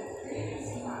 Dr.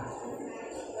 Doom.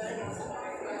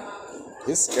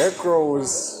 His scarecrow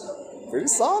was pretty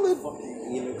solid.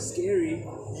 He looks scary.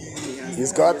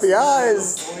 He's got the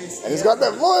eyes, and he's got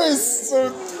that voice. So,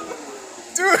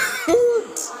 dude!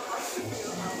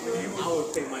 I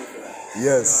would pay money for that.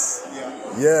 Yes.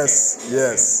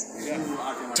 Yes.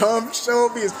 Tom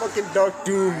Shelby is fucking Dr.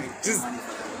 Doom. Just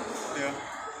Yeah.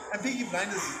 And Peaky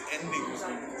Blinders' ending was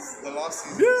good. The last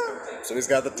season. yeah. So he's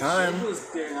got the time. He was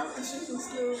staring up and she was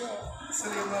still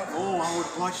Oh, I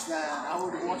would watch that. I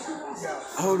would watch it.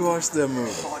 I would watch that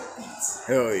movie. God eats.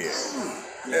 Hell yeah.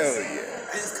 Hell yeah.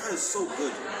 And this guy is so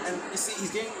good. And you see,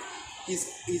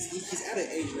 he's at an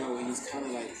age now where he's kind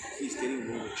of like, he's getting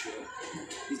more mature.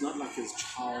 He's not like his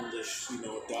childish,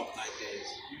 Dark Knight days.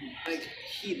 Like,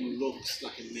 he looks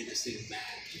like a menacing man.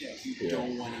 Yeah. You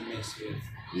don't want to mess with.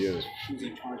 Yeah. Who's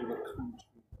in charge of a country.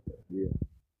 Yeah.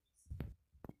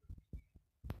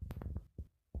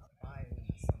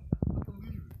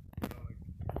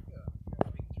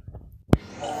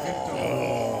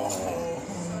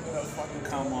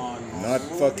 Come on. Not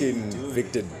fucking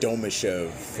Victor Domashev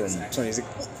from 26.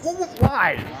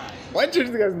 Why? Why change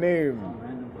the guy's name?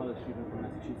 Random college student from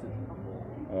Massachusetts.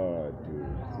 Oh, dude.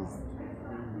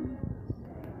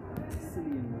 Silly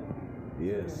and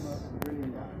Yes.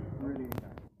 really.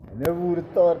 I never would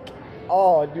have thought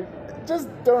Oh, dude, just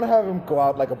don't have him go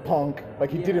out like a punk, like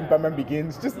he did in Batman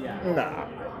Begins. Just nah.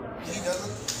 He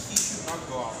should not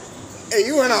go out. Hey,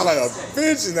 you went out like a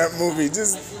bitch in that movie.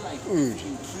 Just, I feel like ooh. you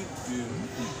can keep Doom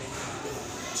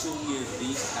till you at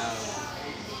least have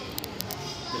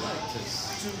the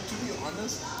Galactus. To be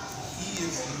honest, he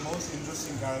is the most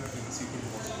interesting character in Secret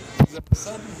Wars. Because at a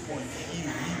certain point, he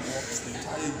rewalks the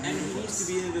entire universe. And he needs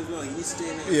to be in it as well. He needs to stay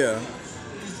in it. Yeah.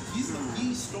 He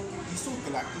stole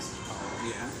Galactus' power.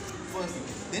 Yeah. First,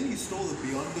 then he stole the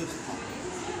Beyonders' power.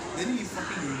 Then he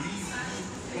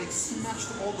fucking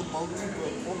smashed all the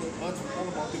multiverse, all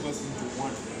the multiverse into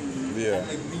one. Yeah. And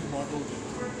like remodeled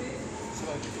it. So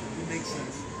like, it makes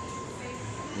sense.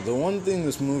 The one thing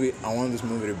I want this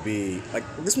movie to be, like,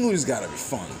 this movie's gotta be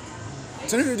fun.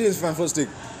 2015 Fant4stic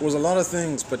was a lot of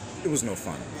things, but it was no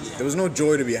fun. There was no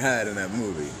joy to be had in that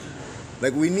movie.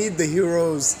 Like, we need the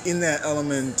heroes in that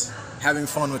element having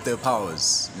fun with their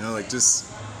powers. You know, like, just,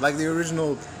 like the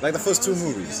original, like the first two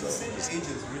movies. So.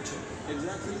 Ages, Richard.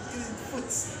 Exactly.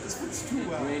 This fits too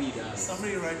well. Really does.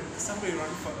 Somebody write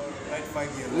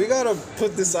 5 years. We gotta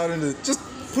put this out into, just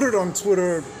put it on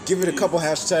Twitter, give it a couple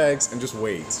hashtags, and just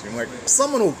wait. You know, like,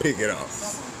 someone will pick it up.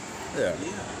 Yeah. Yeah.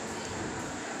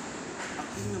 I'm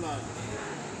thinking about.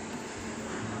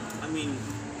 I mean,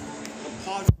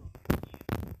 apart from.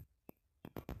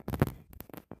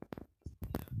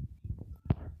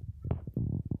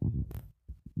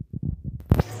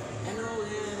 I know,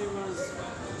 yeah, everyone's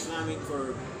clamming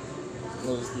for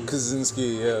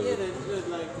Kaczynski, Yeah, yeah. they're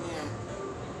like,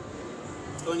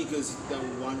 yeah. Only because that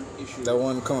one issue. That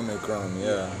one comic run,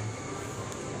 yeah.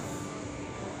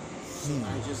 I don't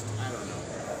know.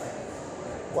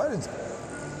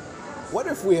 What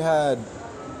if we had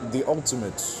the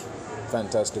ultimate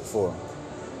Fantastic Four?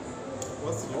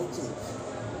 What's the ultimate?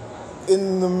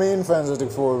 In the main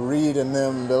Fantastic Four, Reed and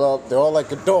them, they're all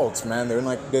like adults, man. They're in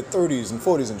like their 30s and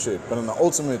 40s and shit. But in the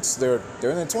Ultimates, they're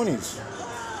in their 20s.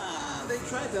 They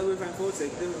tried that with Fant4stic.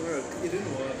 It didn't work. It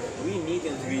didn't work. We need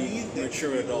them to be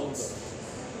mature adults.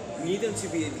 We need them to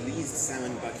be at least Sam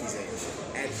and Bucky's age.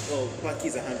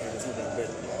 Bucky's 100 or something, but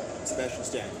Sebastian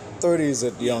Stan. 30s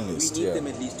at youngest, We need yeah. them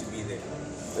at least to be there.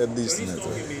 At least in Johnny's that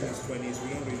not way. gonna be in his 20s.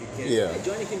 We don't really care. Yeah.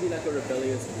 Johnny can be like a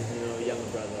rebellious, younger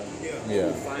brother. Yeah.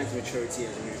 Who finds maturity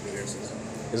as he progresses.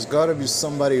 There's gotta be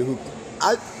somebody who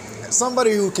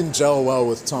can gel well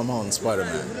with Tom Holland's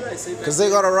Spider-Man. Who did I say? Because they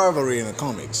got a rivalry in the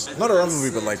comics. Not a rivalry,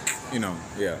 but like,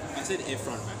 yeah. I said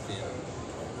Efron back then.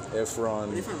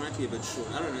 Efron. Efron might be a bit short.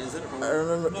 I don't know. Is that a problem? I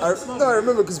remember. I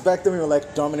remember because back then we were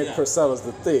like Dominic Yeah. Purcell was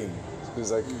the thing. It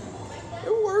was like,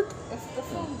 it worked.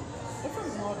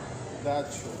 Efron's not that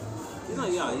short. He's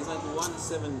not young. He's like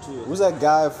 172. Who's that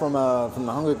guy from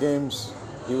the Hunger Games?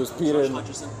 He was Peter. Josh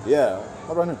Hutcherson. Yeah.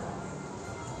 What about him?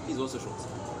 He's also short.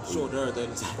 Shorter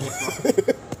than Zac Efron.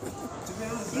 To be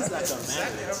honest, He's like a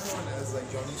Zac man. Efron as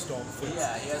like Johnny Storm fits.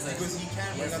 Yeah, he has like Because he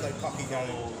can bring out that cocky guy.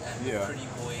 and Yeah. the pretty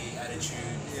boy attitude.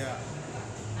 Yeah.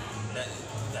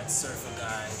 That surfer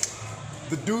guy.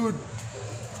 The dude.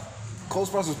 Cole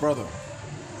Sprouse' brother.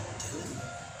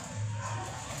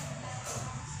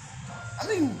 I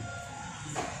mean,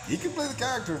 he can play the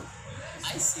character.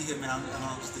 I see him and I'm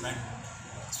just imagining.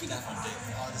 Sweet life on dick,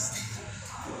 honestly.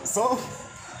 So,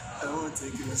 I don't want to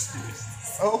take him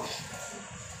serious. oh.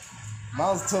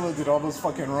 Miles Teller did all those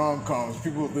fucking rom-coms.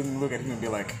 People didn't look at him and be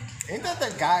like, ain't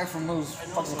that guy from those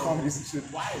fucking comedies and shit?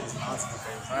 Why is Miles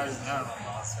famous? I don't know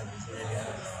Miles famous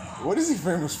really. What is he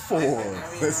famous for?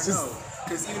 That's just.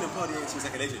 Because even in Party X, he was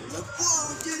like a legend. He was like,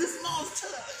 whoa, dude, this is Miles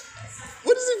Teller.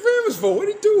 What is he famous for? What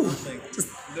did he do?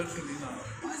 Literally not.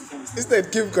 Why is he famous? It's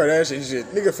that Kim Kardashian shit.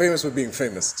 Nigga famous for being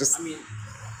famous. Just, I mean,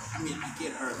 I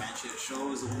get her, man. She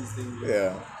shows and these things.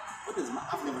 yeah. What is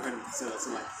I've never heard him say that.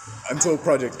 So like, Until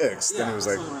Project X. Then it was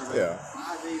like, so when I was yeah.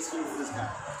 why are they screaming for this guy?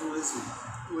 Who is he?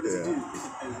 What does Yeah. he do?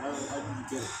 And how do you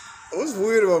get it? What's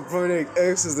weird about Project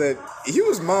X is that he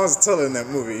was Miles Teller in that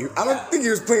movie. I don't think he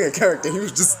was playing a character. He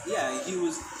was just, Yeah, he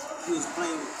was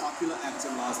playing popular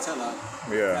actor Miles Teller.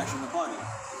 Yeah. Crashing the party,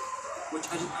 which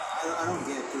I don't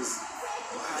get because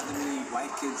why are the many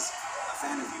white kids a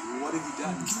fan of you? What have you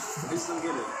done? I just don't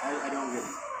get it. I don't get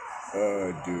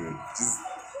it. dude. Just,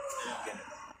 I don't get it.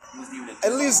 He wasn't even a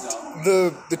at least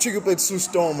the chick who played Sue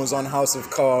Storm was on House of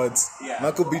Cards. Yeah.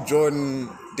 Michael B. Jordan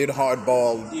did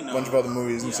Hardball, You know, bunch of other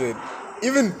movies and yeah. shit.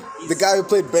 Even the guy who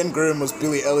played Ben Grimm was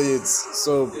Billy Elliot's.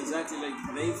 So exactly like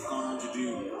they've gone on to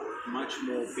do much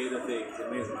more bigger things.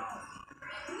 Amazing.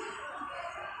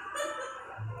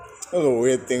 that was a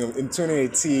weird thing. In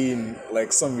 2018,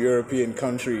 like some European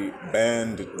country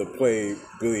banned the play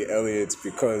Billy Elliot's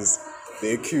because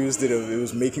they accused it of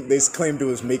they claimed it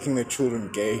was making their children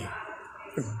gay.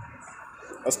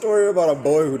 A story about a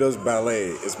boy who does ballet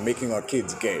is making our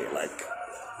kids gay. Like,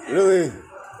 really?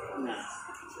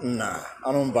 Nah,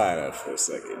 I don't buy that for a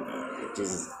second, man.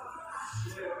 There's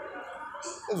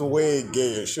way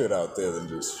gayer shit out there than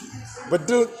just. But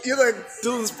dude, you're like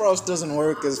Dylan Sprouse doesn't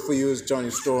work as for you as Johnny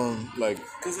Storm, like.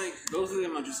 Because like both of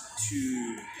them are just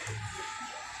too.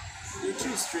 They're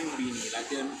too string beanie. Like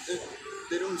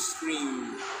they don't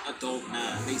scream adult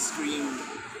man. They scream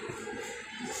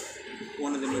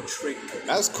one of the matric.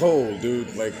 That's cold,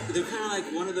 dude. Like They're kind of like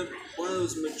one of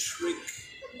those matric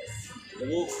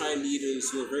war cry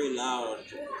leaders who are very loud,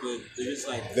 but they're just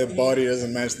like their body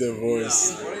doesn't match their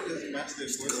voice. His body doesn't match their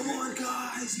voice. Come on,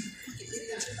 guys! You fucking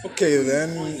idiots. Okay, then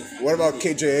what about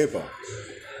KJ Apa?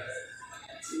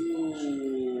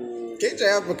 Ooh. KJ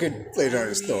Apa could play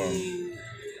Johnny Storm. Ooh.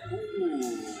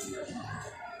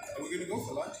 Are we gonna go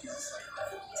for lunch?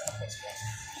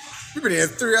 We've been here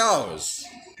 3 hours.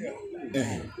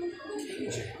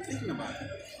 Thinking about it.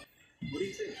 What do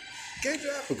you think? KJ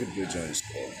Apa could be Johnny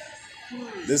Storm.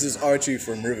 This is Archie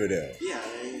from Riverdale. Yeah.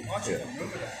 Watch Yeah. it.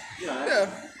 Remember that. Yeah,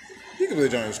 he could play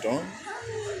Johnny Storm.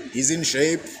 He's in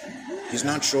shape. He's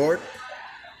not short.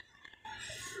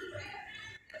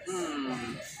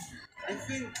 I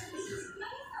think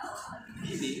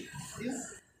maybe.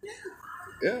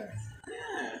 Yeah.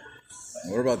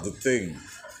 What about the Thing?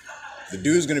 The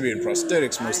dude's gonna be in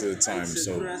prosthetics most of the time.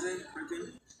 So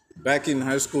back in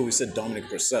high school, we said Dominic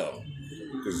Purcell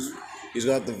because he's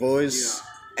got the voice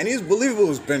and he's believable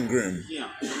as Ben Grimm. Yeah.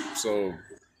 So.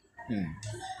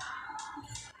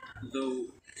 Though,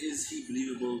 is he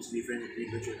believable to be friends with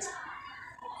Reed Richards?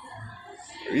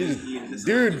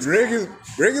 Dude,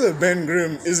 regular Ben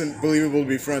Grimm isn't believable to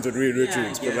be friends with Reed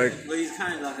Richards, but like, but he's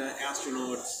kind of like an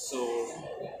astronaut, so.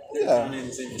 yeah.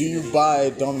 Do you buy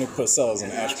Dominic Purcell as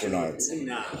an astronaut?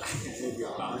 Nah, we'll be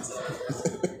about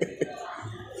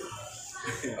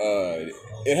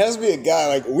It has to be a guy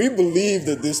like we believe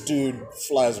that this dude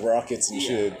flies rockets and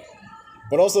shit,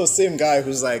 but also the same guy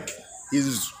who's like.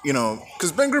 He's,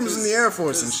 because Ben Grimm is in the Air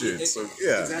Force and shit, so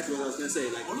yeah. Exactly what I was gonna say.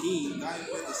 Like he. The guy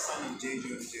who the son of J.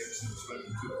 Jonah Jameson's friend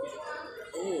too.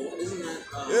 Oh, isn't that?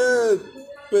 Yeah,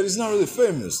 but he's not really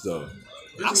famous though.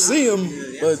 I see him,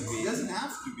 but He doesn't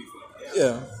have to be.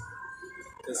 yeah.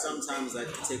 Because sometimes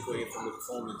that can take away from the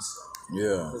performance.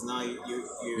 Yeah. Because now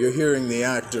You're hearing the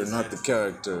actor, not the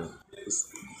character.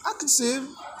 I can see him.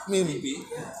 I mean, maybe.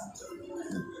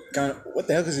 kind of, what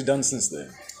the heck has he done since then?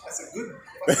 That's a good.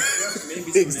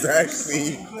 Maybe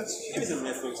Exactly. Maybe some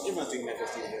Netflix. Everyone's doing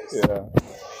Netflix these days. Yeah.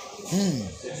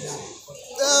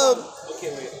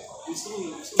 Okay, wait. We still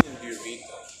need to do Reed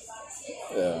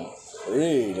though. Yeah.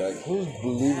 Reed, like who's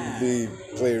believably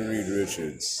play Reed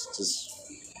Richards? Just.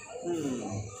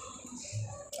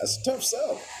 That's a tough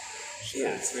sell.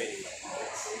 Yeah, it's ready.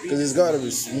 Because he's got to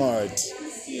be smart.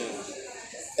 Yeah.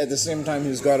 At the same time,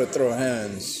 he's got to throw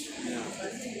hands. Yeah.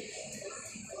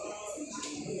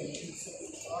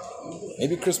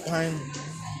 Maybe Chris Pine.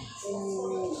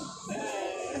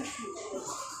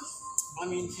 I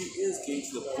mean, he is getting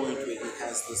to the point where he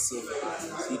has the silver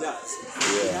lines. He does.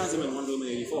 He Yeah. has them in Wonder Woman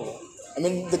 84. I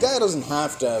mean, the guy doesn't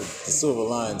have to have the silver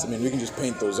lines. I mean, we can just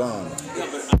paint those on. Yeah,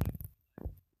 but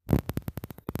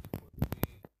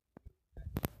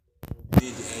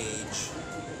mid-age.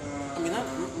 I mean, not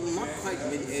quite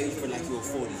mid-age, but like your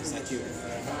 40s. Like you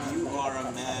are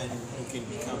a man who can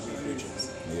become Reed Richards.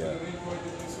 Yeah.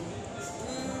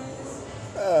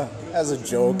 As a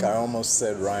joke, I almost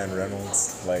said Ryan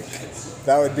Reynolds. Like,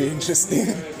 that would be interesting.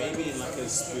 Maybe in like a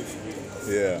spoof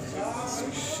movie. Yeah.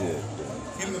 Shit.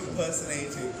 Him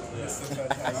impersonating Mr.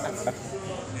 Fantastic.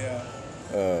 Yeah.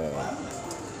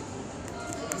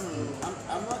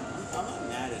 I'm not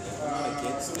mad at it. I'm not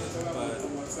against it, but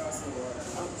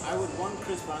I would want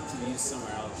Chris Brown to be used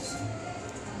somewhere else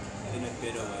in a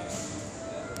better way.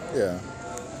 Yeah.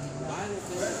 Why did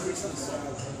they increase the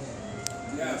song?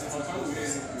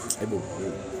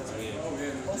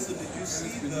 Also, did you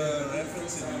see the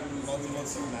reference in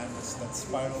Multiverse of Madness, that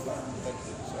spiral that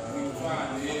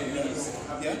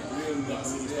yeah?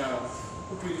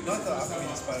 Not the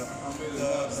Archimedes spiral,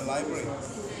 the library.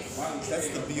 That's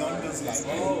the Beyonders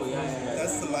library. Oh, yeah.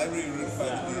 That's the library written by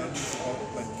the Beyonders of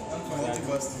like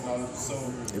multiverse knowledge. So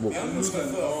Beyonders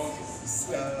confirmed.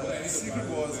 Secret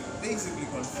Wars basically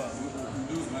confirmed.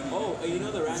 Oh, you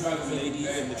know the random lady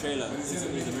in the trailer? It's the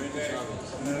American Travelers.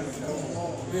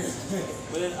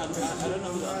 But then I don't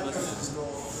know who the other person is.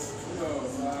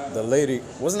 The lady.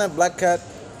 Wasn't that Black Cat?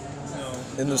 No.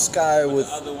 In the sky But with.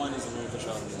 the other one is American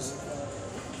Travelers.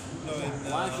 No,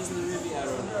 Why she's in the movie, I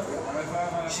don't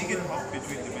know. she can hop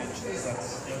between dimensions.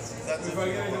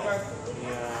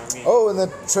 Oh, and that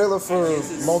trailer for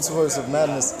Multiverse of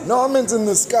Madness. No, I meant in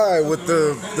the sky with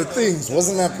the things.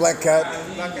 Wasn't that Black Cat?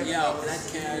 Yeah, Black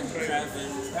Cat,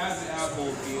 Kraven,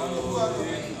 Scorpio,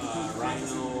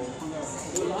 Rhino.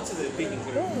 There were lots of the big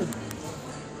incredible.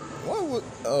 What would?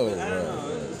 Oh, I don't right. know.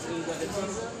 It was like a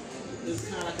teaser. It was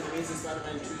kind of like an Amazing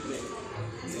Spider-Man 2 thing.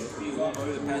 You walk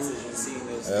over the passage and seeing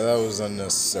those. Yeah, that was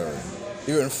unnecessary.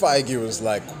 Even Feige was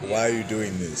like, "Why are you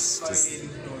doing this?" Just,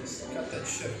 Cut that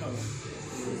shit out.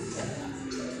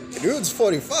 dude's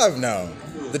 45 now.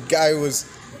 The guy who was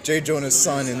J. Jonah's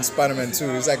son in Spider-Man 2.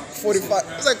 He's like 45.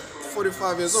 He's like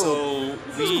 45 years old. So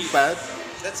He doesn't look bad.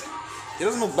 That's it. He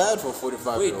doesn't look bad for a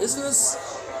 45 wait, year old.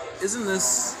 isn't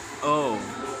this? Oh,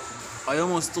 I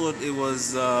almost thought it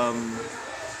was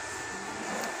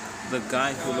the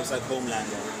guy who looks like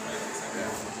Homelander.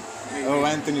 Oh,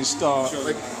 Anthony Starr.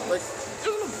 Like, he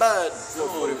doesn't look bad for a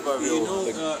 45 year You old.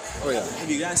 know, Oh yeah. have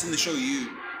you guys seen the show You?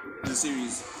 The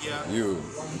series. Yeah. You.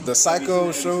 The Psycho Have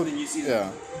you seen show? the new season?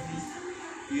 Yeah.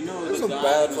 You know Doesn't the look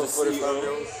guy bad who's for a the 45 CEO?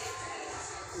 year old.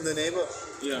 The neighbor.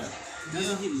 Yeah.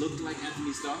 Doesn't he look like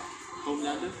Anthony Starr?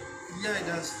 Homelander? Yeah, he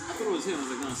does. I thought it was him. I was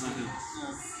like, no, it's not him.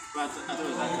 But I thought it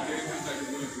was that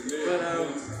guy.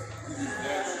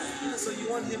 But so you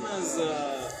want him as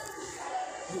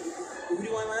who do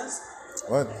you want him as?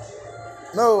 What?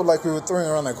 No, like we were throwing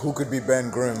around like who could be Ben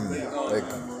Grimm? Like, I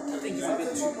think he's a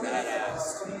bit too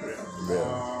badass.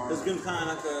 yeah. It's been kind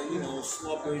of like a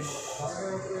snobbish,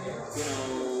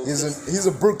 He's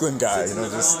a Brooklyn guy, you know,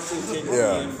 just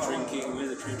yeah. drinking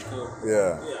with a trench coat.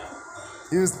 yeah. Yeah.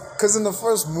 He was, cause in the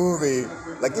first movie,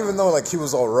 like even though like he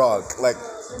was all rock, like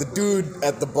the dude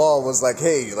at the bar was like,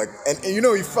 hey, like, and you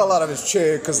know he fell out of his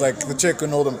chair cause like the chair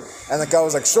couldn't hold him, and the guy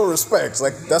was like, show respect,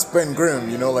 like that's Ben Grimm,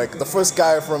 you know, like the first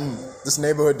guy from this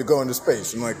neighborhood to go into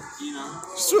space, and like You know.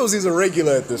 shows he's a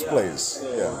regular at this place,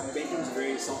 So yeah, Bacon's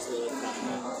very salty like that.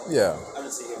 yeah. I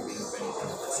would say him being very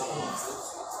at some points.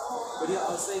 But yeah, I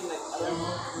was saying like I don't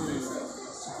know. Really hard.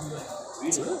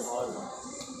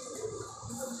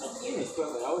 Like Ian was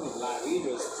perfect. I wouldn't lie. Reed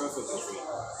was perfect for Reed.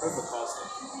 Perfect casting.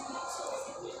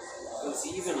 Because he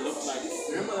even looked like,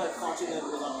 remember that cartoon that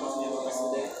was on Cartoon Network back in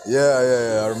the day?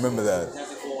 Yeah, I remember that.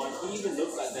 Fantastic Four one. He even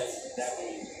looked like that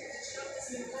Reed.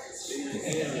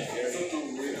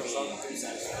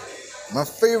 My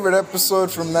favorite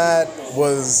episode from that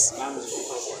was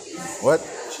what?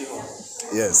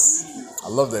 Yes, I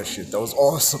love that shit. That was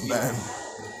awesome, man.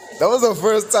 That was the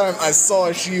first time I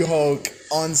saw She-Hulk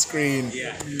on screen.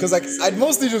 Yeah. Cause like I'd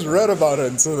mostly just read about her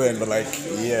until then, but like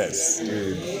yes,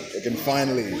 dude, I can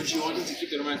finally. Would you want him to keep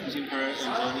the romance between her and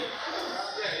Johnny?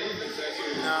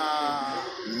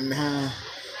 Nah.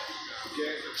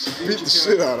 Beat the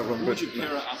shit out of him, Who but would you pair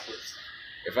her up with?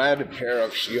 if I had to pair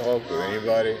up She-Hulk with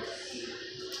anybody,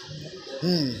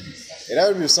 it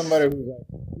had to be somebody who's like.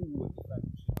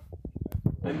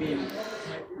 I mean,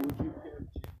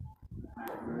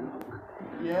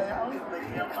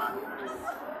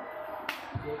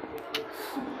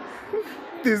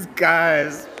 These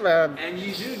guys, man. and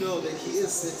you do know that he is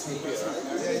set to be,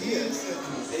 right? Yeah, he is. And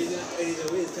he's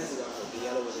always tested out the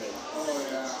yellow with red.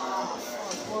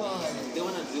 They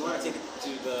wanna take it to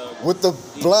the With the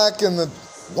black and the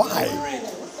why? red.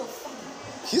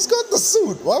 He's got the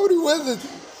suit. Why would he wear the?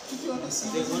 They wanna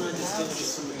distinguish it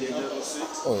from the Daredevil suit.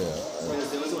 Oh yeah. Because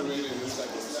there was one that even looks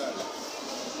like this.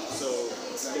 So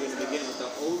they're gonna begin with the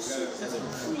old suit as a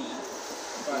pre.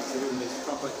 This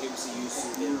proper MCU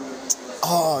suit.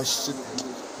 Oh shit.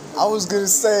 I was gonna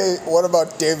say, what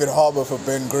about David Harbour for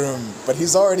Ben Grimm? But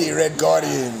he's already Red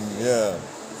Guardian. Yeah.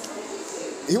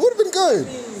 He would have been good.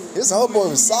 His Hellboy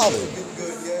was solid.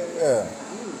 Yeah.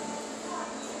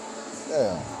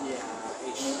 Yeah.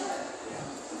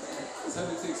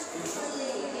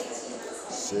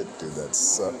 Shit, dude, that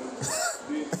sucked.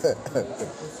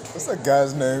 What's that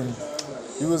guy's name?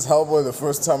 He was Hellboy the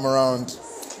first time around.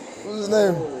 What's his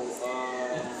name?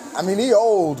 I mean, he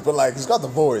old, but like he's got the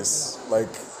voice. Like,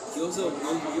 He also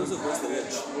voiced the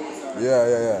Lich.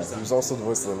 yeah. He was also the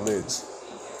voice of the Lich,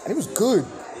 and he was good.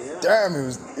 Damn, he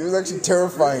was actually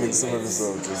terrifying in some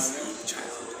episodes.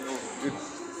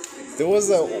 There was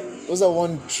that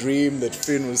one dream that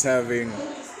Finn was having,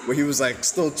 where he was like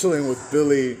still chilling with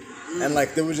Billy, and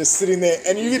like they were just sitting there,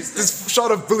 and you get this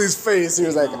shot of Billy's face. He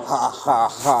was like, ha ha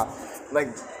ha, like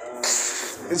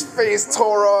his face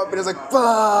tore up, and it was like,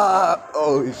 bah!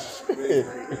 Oh shit.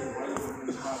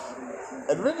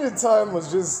 Adventure Time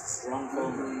was just Ron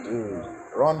Perlman. dude,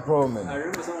 Ron Perlman. I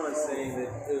remember someone saying that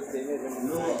if they made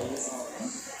him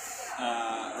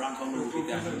Ron Perlman would be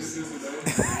Thanos.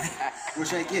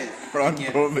 Which I get. Ron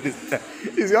Perlman is that.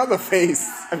 He's got the face.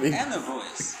 I mean, And the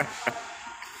voice.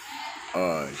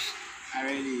 I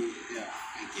really, yeah,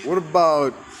 I get What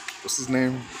about what's his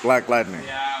name? Black Lightning.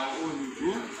 Yeah,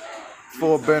 who?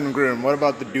 For Ben Grimm, what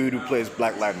about the dude who plays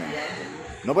Black Lightning?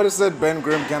 Nobody said Ben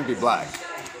Grimm can't be black.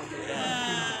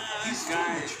 This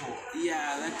guy,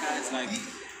 yeah, that guy's like,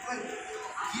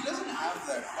 He doesn't have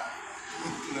that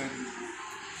vibe.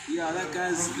 yeah, that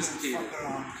guy's Fuck sophisticated.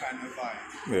 around kind of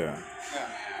vibe. Yeah.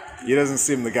 Yeah. He doesn't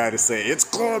seem the guy to say, it's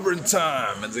clobbering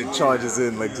time, as he charges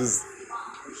in, like just...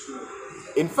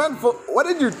 In fact, what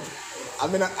did you... I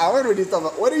mean, I already thought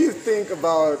about... What do you think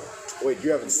about... Wait,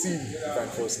 you haven't seen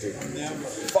Fant4stic.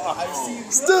 I've seen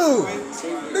Stu!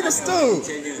 Nigga Stu!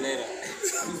 10 years later.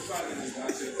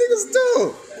 Nigga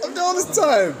Stu! I'm doing all this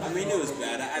time! I mean, it was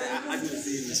bad. I didn't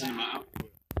see it in the cinema.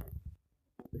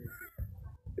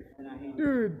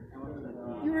 Dude,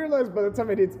 you realize by the time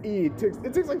it hits E, it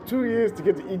takes like 2 years to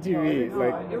get to ETV.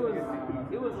 Like, It was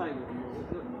like, it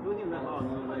wasn't even that long.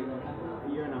 It was like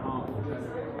a year and a half.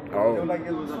 oh,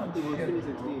 It was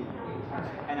 2016.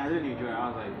 And I really enjoyed it. I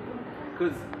was like,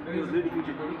 because it was really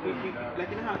featured. Like,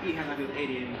 you know how E has like those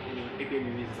 80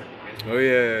 movies and stuff? oh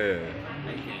yeah.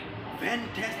 Like,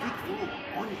 fantastic film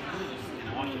on Earth. And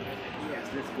I watched it. Like, yes,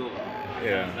 let's go.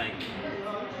 Yeah. I was like,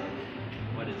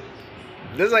 what is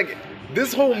this? There's like,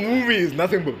 this whole movie is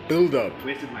nothing but build up.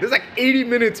 There's like 80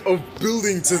 minutes of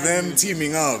building to them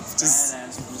teaming up. Just,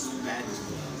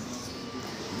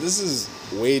 this is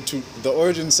way too, the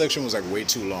origin section was like way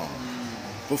too long.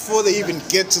 Before they even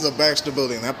get to the Baxter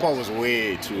building, that part was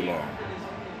way too long.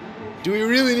 Do we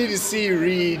really need to see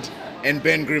Reed and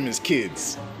Ben Grimm as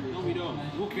kids? No, we don't.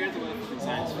 Who cares about fucking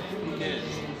science fiction? Who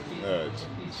cares?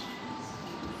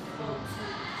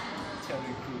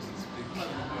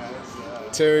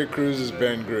 Terry Crews is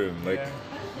Ben Grimm. Like,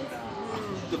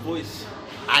 The voice.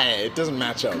 it doesn't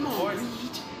match up. Come on,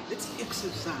 Reed. Let's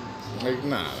exercise. Like,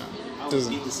 nah. I It would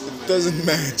beat this it doesn't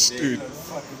match, dude. He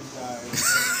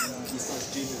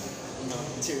starts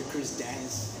dreaming, Terry Crews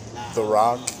dies. The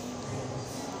Rock.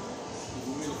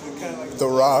 The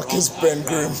Rock is Ben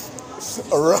Grimm.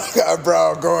 A rock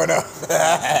eyebrow going up.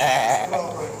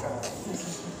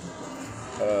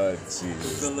 Oh,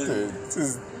 Jesus. Dude,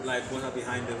 just- Like, went up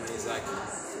behind him and he's like,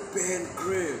 Ben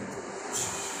Grimm.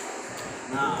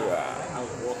 Nah, I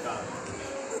would walk out.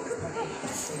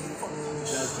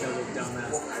 That's kind of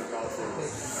dumbass eyebrow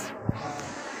thing.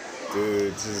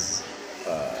 Dude, just.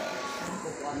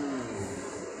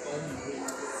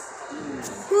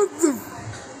 What the?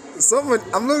 Someone.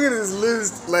 I'm looking at this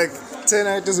list, like 10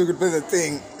 actors who could play the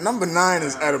thing. Number 9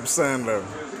 is Adam Sandler.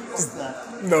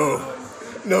 No.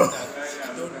 No.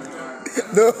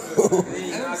 No.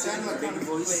 Adam Sandler can't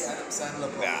play Adam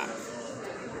Sandler.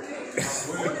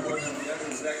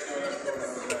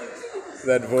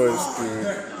 That voice, dude.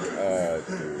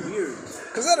 Weird.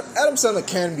 Because Adam Sandler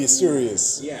can be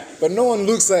serious. Yeah. But no one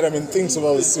looks at him and thinks of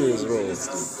all his serious roles.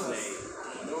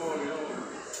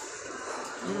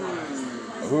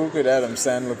 Who could Adam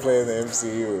Sandler play in the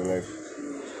MCU? Like,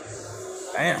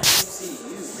 damn.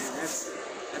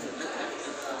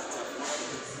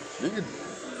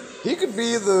 He could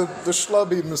be the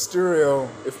schlubby Mysterio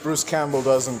if Bruce Campbell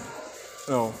doesn't,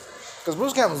 because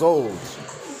Bruce Campbell's old.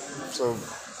 So,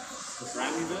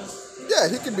 yeah,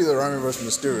 he could be the Ramiverse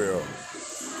Mysterio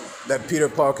that Peter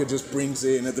Parker just brings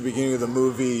in at the beginning of the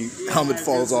movie. Helmet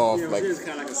falls off. Yeah, Like, it's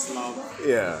kind of like a slob.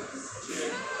 yeah.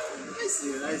 I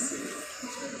see it.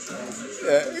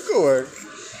 Yeah, it could work.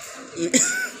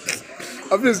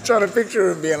 I'm just trying to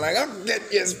picture him being like, "I'm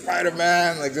getting you,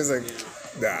 Spider-Man," like just like,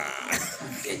 nah.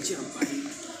 Get you, buddy.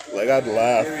 Like I'd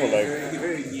laugh for like,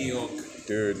 Very New York.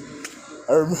 dude.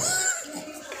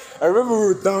 I remember we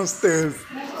were downstairs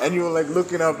and you were like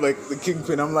looking up like the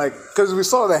Kingpin. I'm like, cause we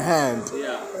saw the hand,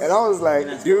 Yeah. and I was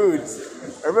like, dude.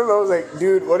 I remember I was like,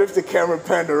 dude, what if the camera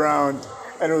panned around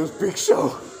and it was Big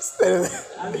Show standing there?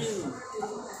 I mean,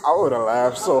 I would have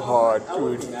laughed so hard, I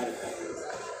wouldn't dude. be mad at that.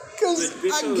 Cause But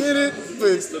Big I Show- get it, He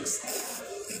but just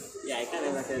looks. Yeah, it kind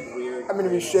of like that weird. I mean,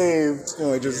 if he shaved,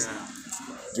 just.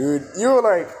 Dude, you were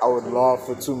like, I would laugh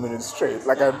for 2 minutes straight.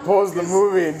 Like, I paused the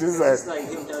movie and just It's like, like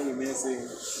him telling you menacing.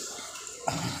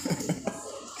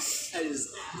 I just.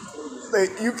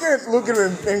 like, you can't look at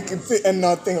him and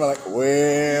not think like,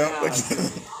 well, like,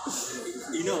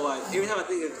 You know what? Every time I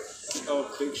think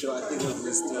of Big Show, I think of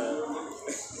Mr.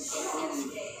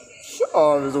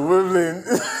 oh, there's a wibbling.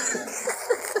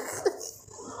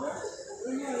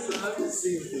 I've been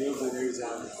seeing videos of every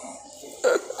time.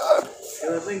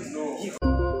 And I think he.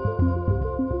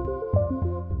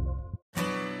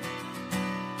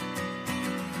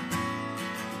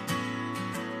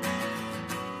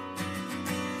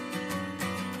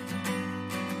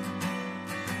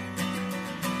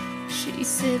 She She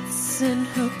sits in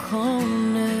her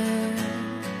corner,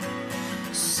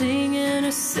 singing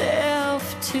herself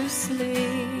to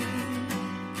sleep,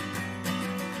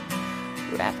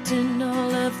 wrapped in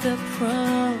all of the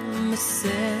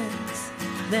promises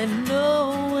that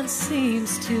no one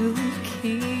seems to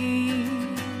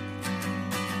keep.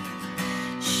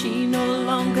 She no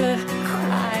longer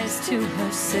cries to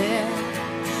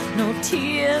herself, no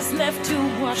tears left to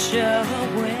wash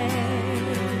away,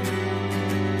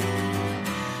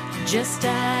 just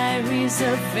diaries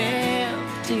of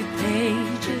empty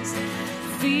pages,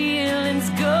 feelings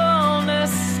gone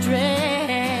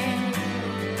astray.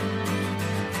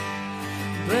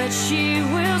 But she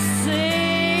will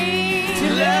sing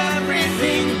till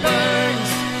everything burns,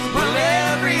 while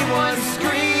everyone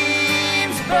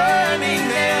screams, burning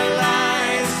their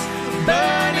lives,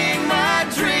 burning my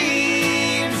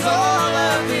dreams. All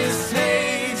of this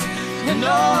hate and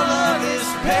all of this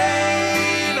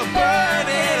pain, oh, burn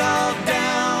it all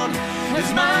down as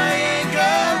my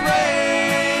anger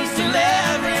rains till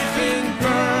everything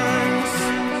burns.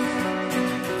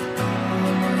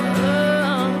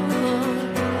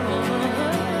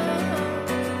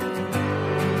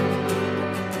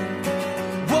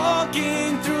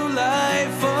 Walking through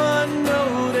life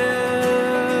unnoticed,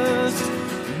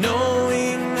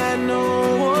 knowing that no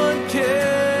one cares,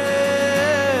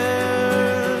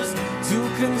 too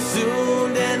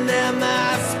consumed in their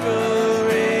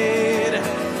masquerade,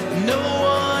 no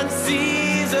one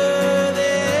sees her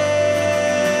there,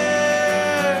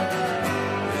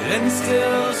 and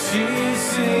still she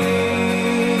sings.